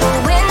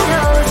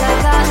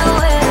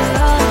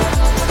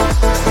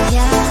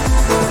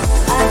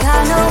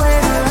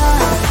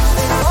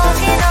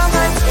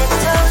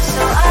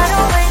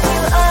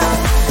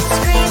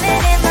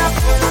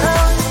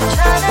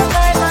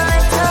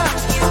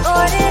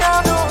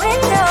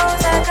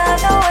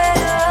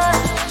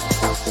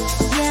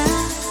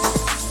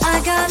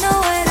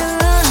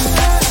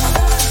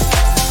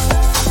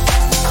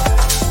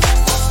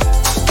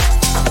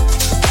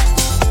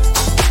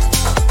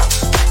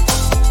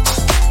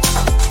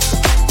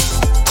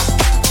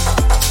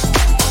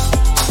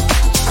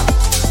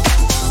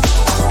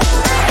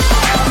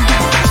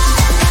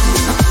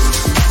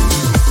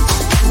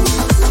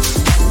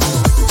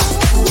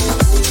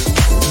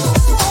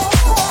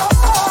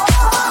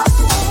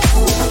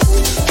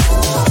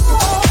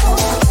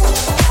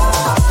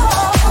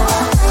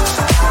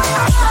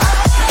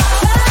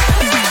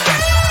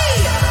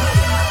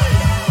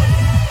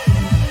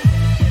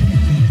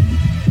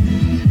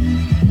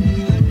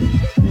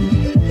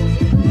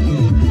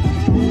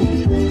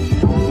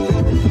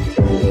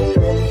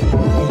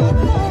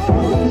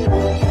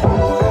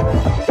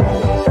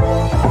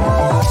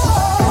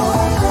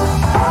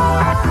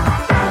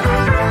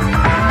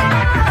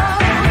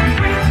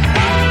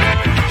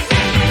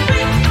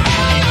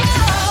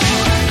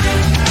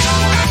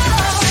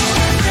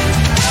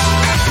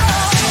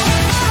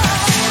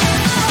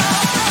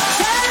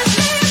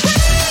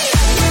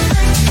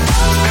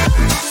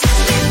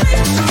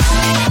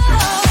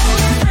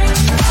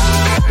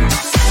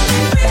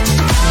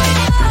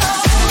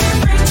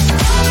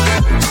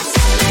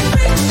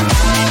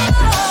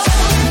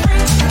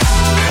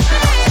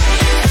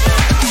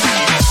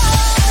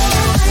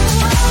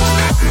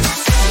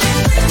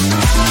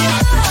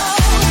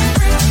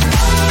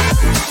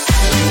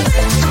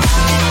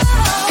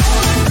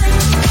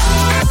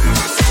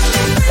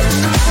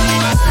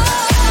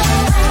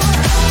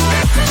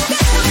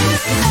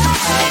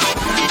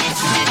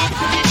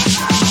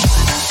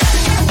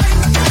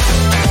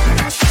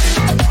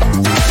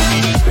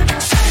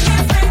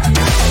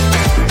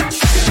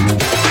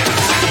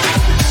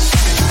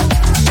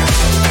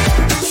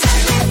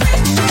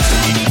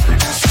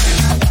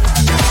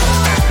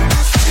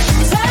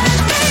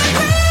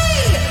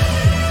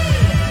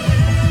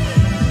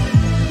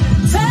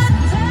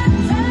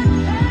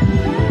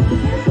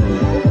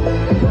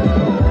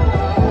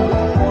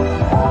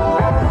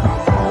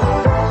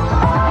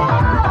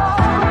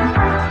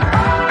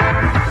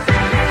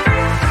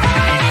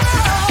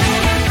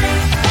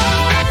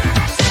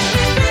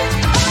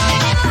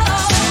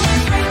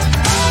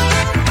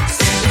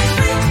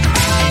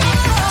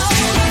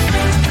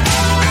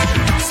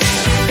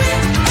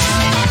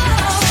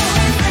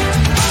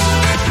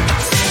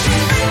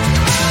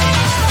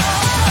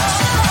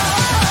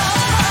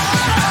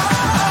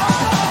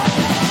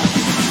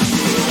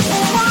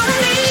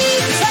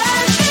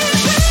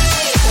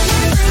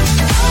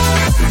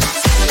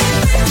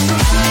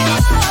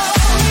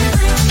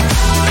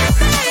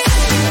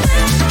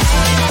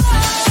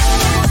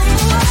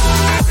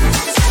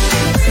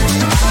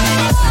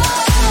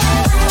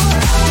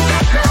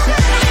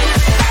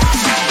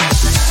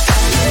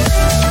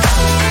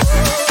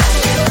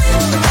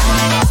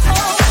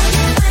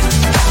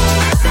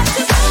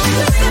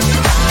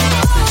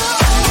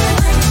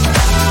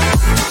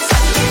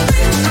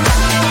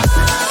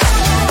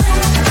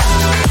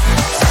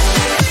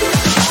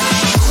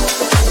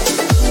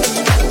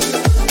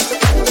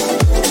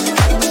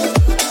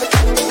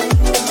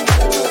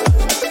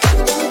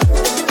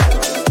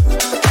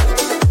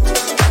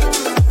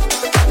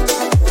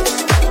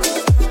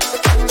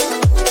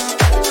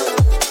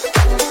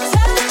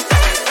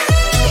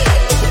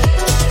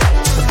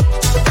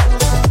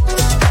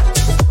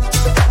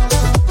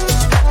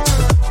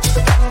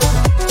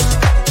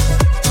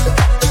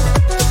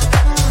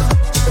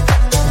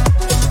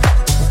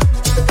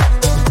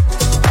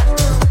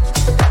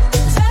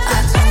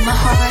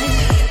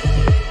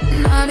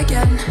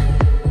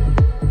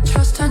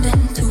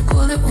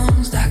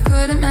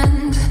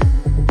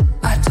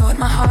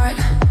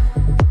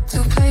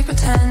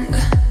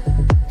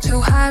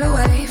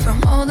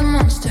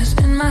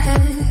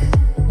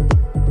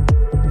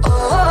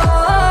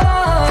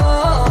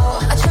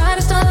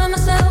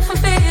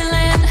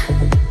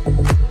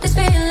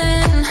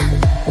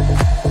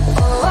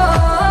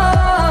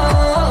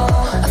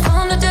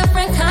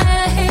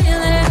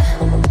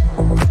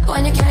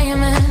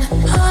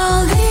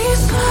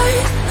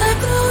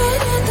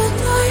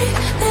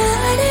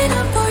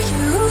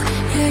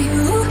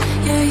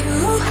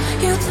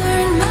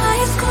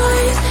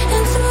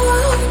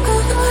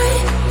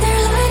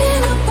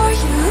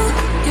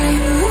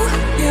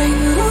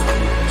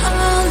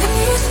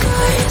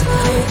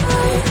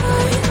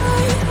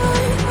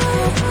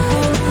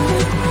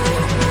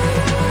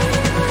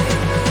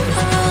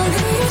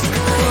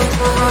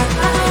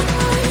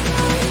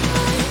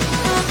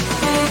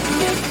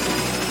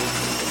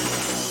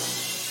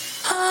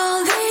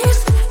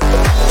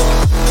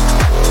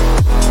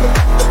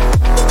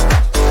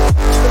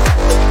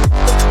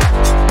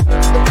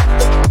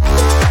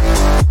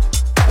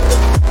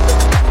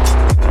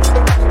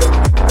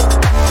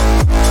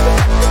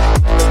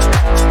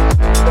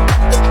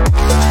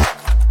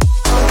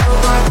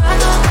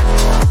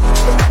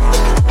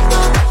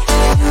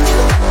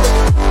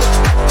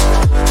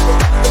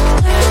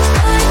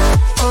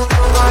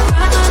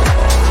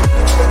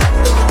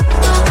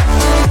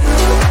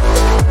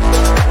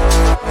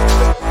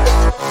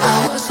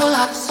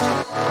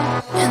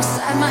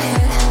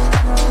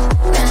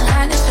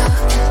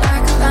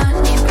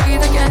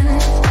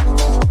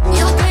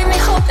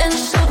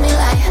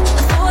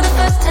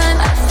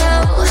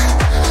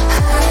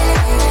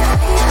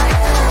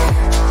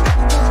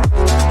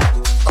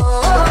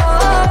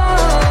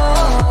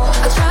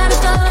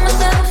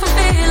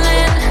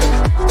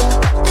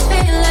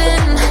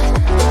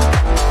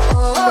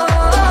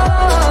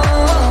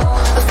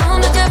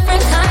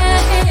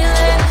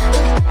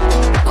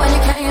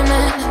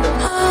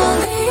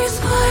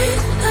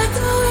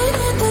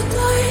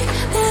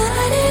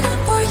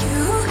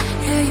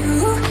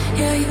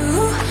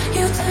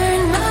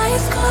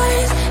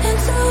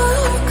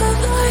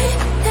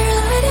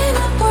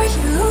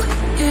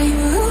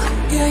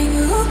 Yeah,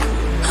 you.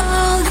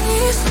 All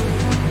these,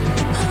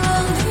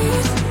 all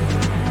these,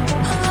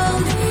 all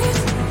these,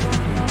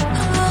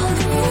 all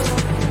these,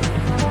 all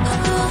these,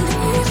 all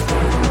these,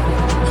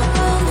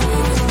 all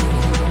these,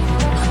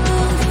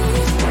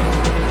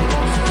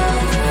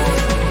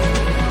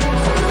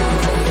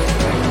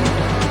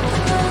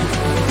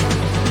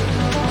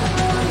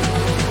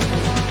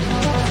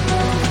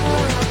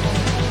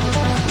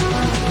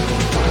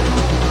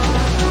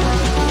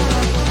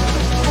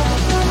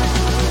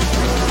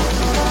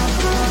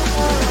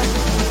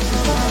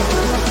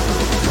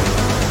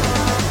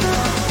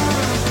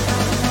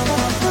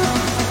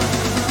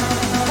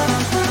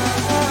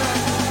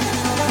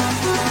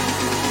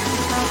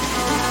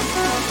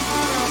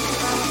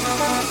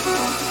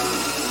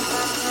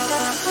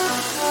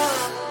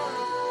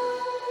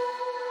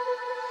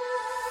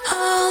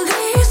 all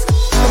these.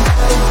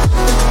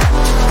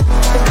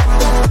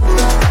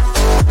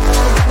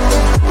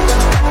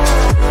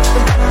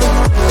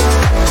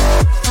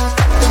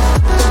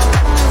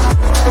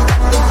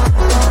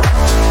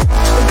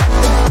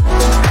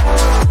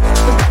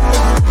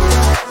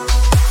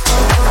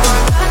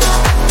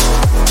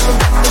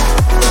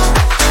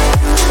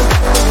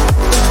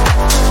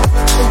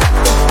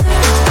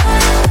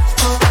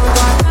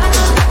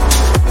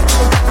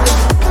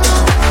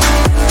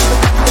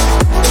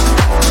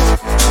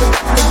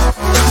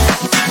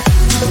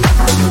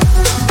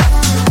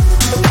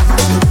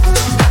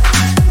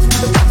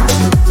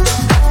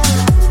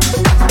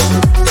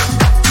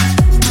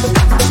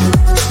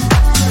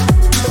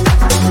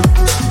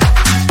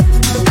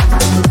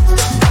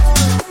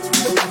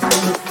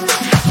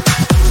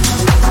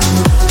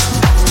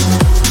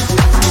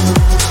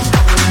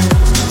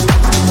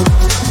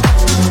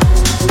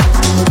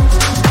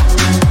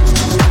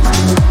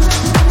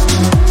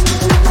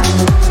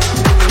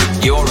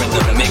 You're in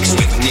the mix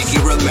with Nicky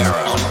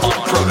Romero on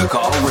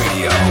Protocol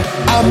Radio.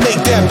 I'll make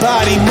that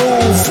body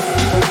move.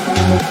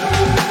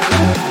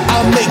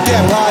 I'll make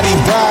that body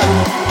rock.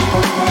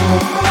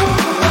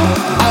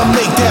 I'll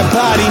make that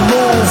body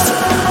move.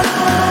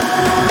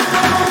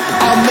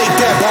 I'll make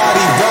that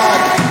body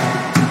rock.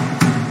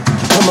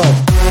 Come on.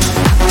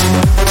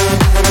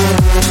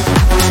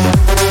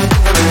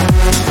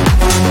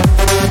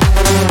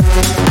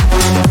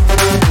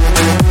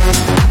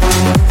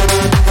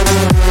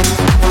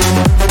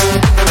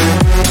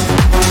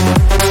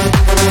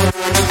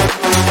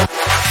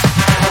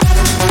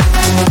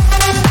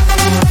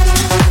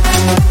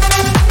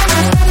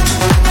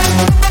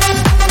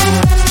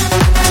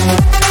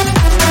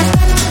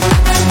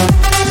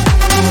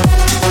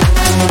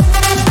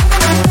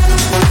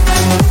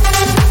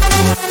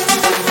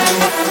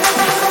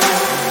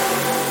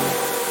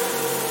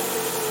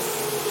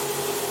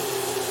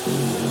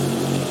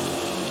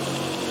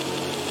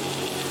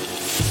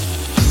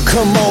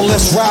 Come on,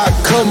 let's rock,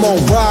 come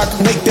on, rock,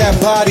 make that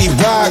body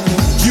rock.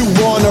 You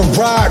wanna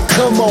rock,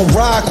 come on,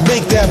 rock,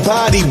 make that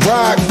body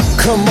rock.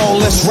 Come on,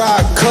 let's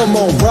rock, come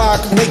on,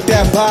 rock, make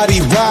that body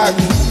rock.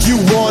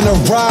 You wanna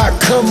rock,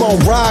 come on,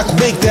 rock,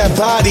 make that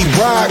body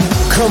rock.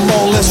 Come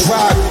on, let's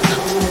rock,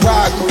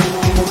 rock.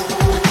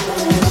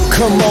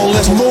 Come on,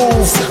 let's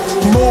move,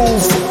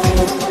 move.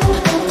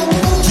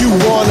 You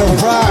wanna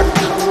rock,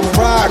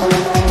 rock.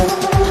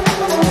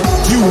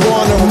 You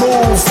wanna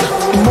move,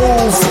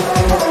 move.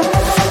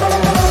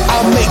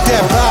 I'll make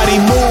that body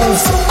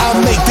move.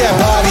 I'll make that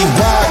body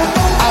rock.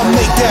 I'll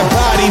make that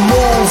body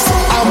move.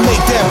 I'll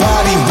make that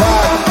body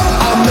rock.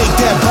 I'll make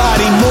that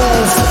body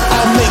move.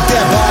 I'll make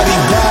that body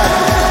rock.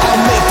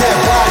 I'll make that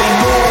body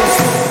move.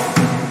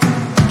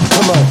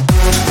 Come on.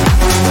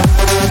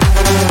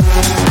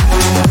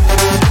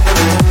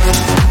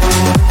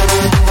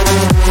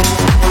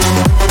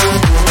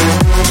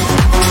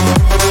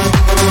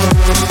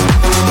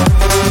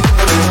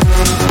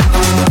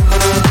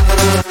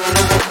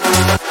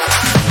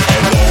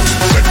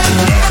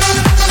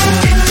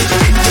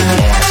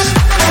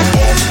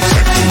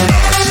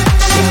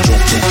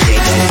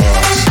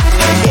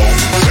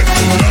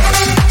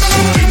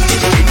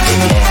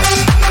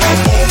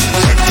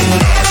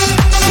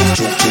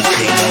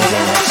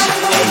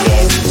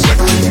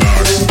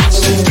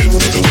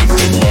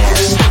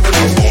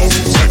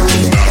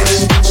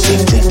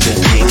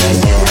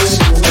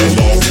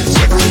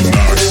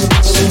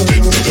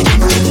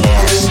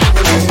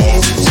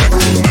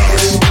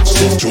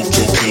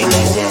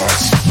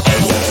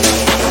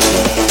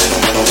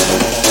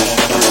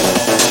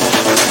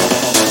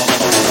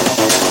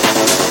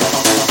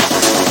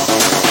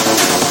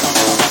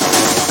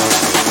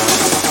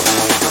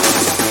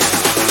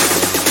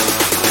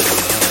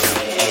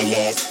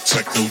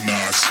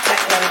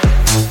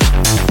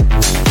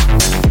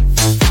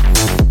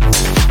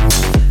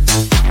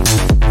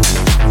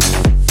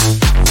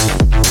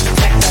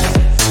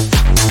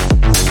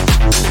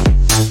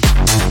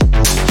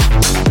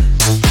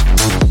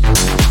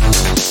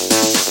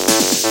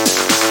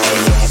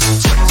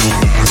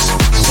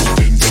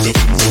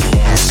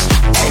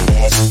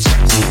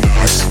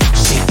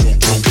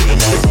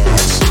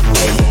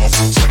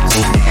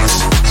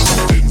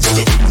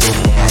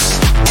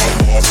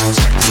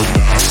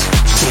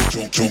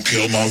 Don't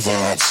kill my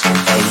vibes.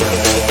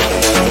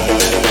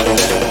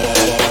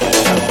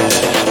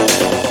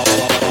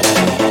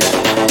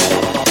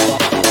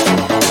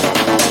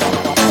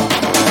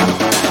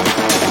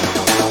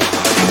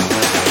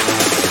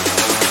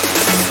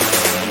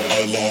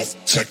 I love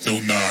techno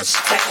knots.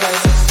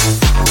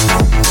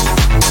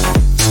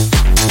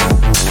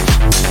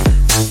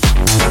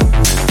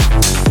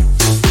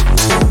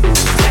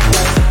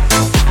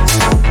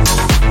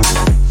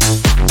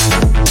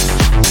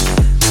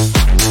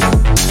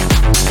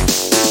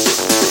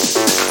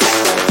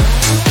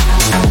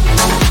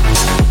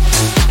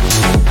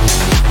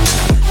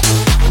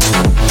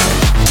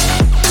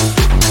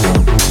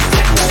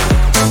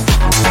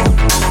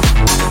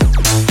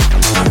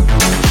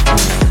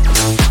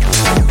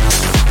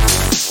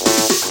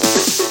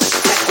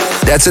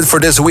 That's it for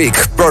this week.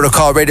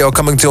 Protocol Radio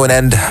coming to an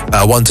end.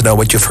 I want to know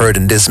what you've heard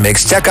in this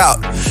mix. Check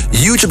out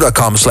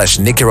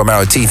youtube.com/Nicky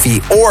Romero TV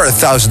or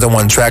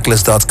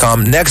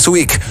 1001tracklist.com. Next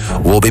week,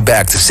 we'll be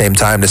back the same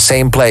time, the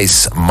same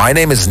place. My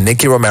name is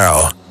Nicky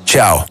Romero.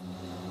 Ciao.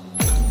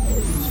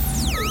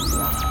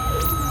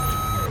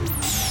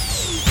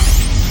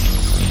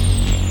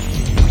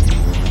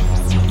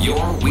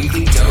 Your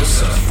weekly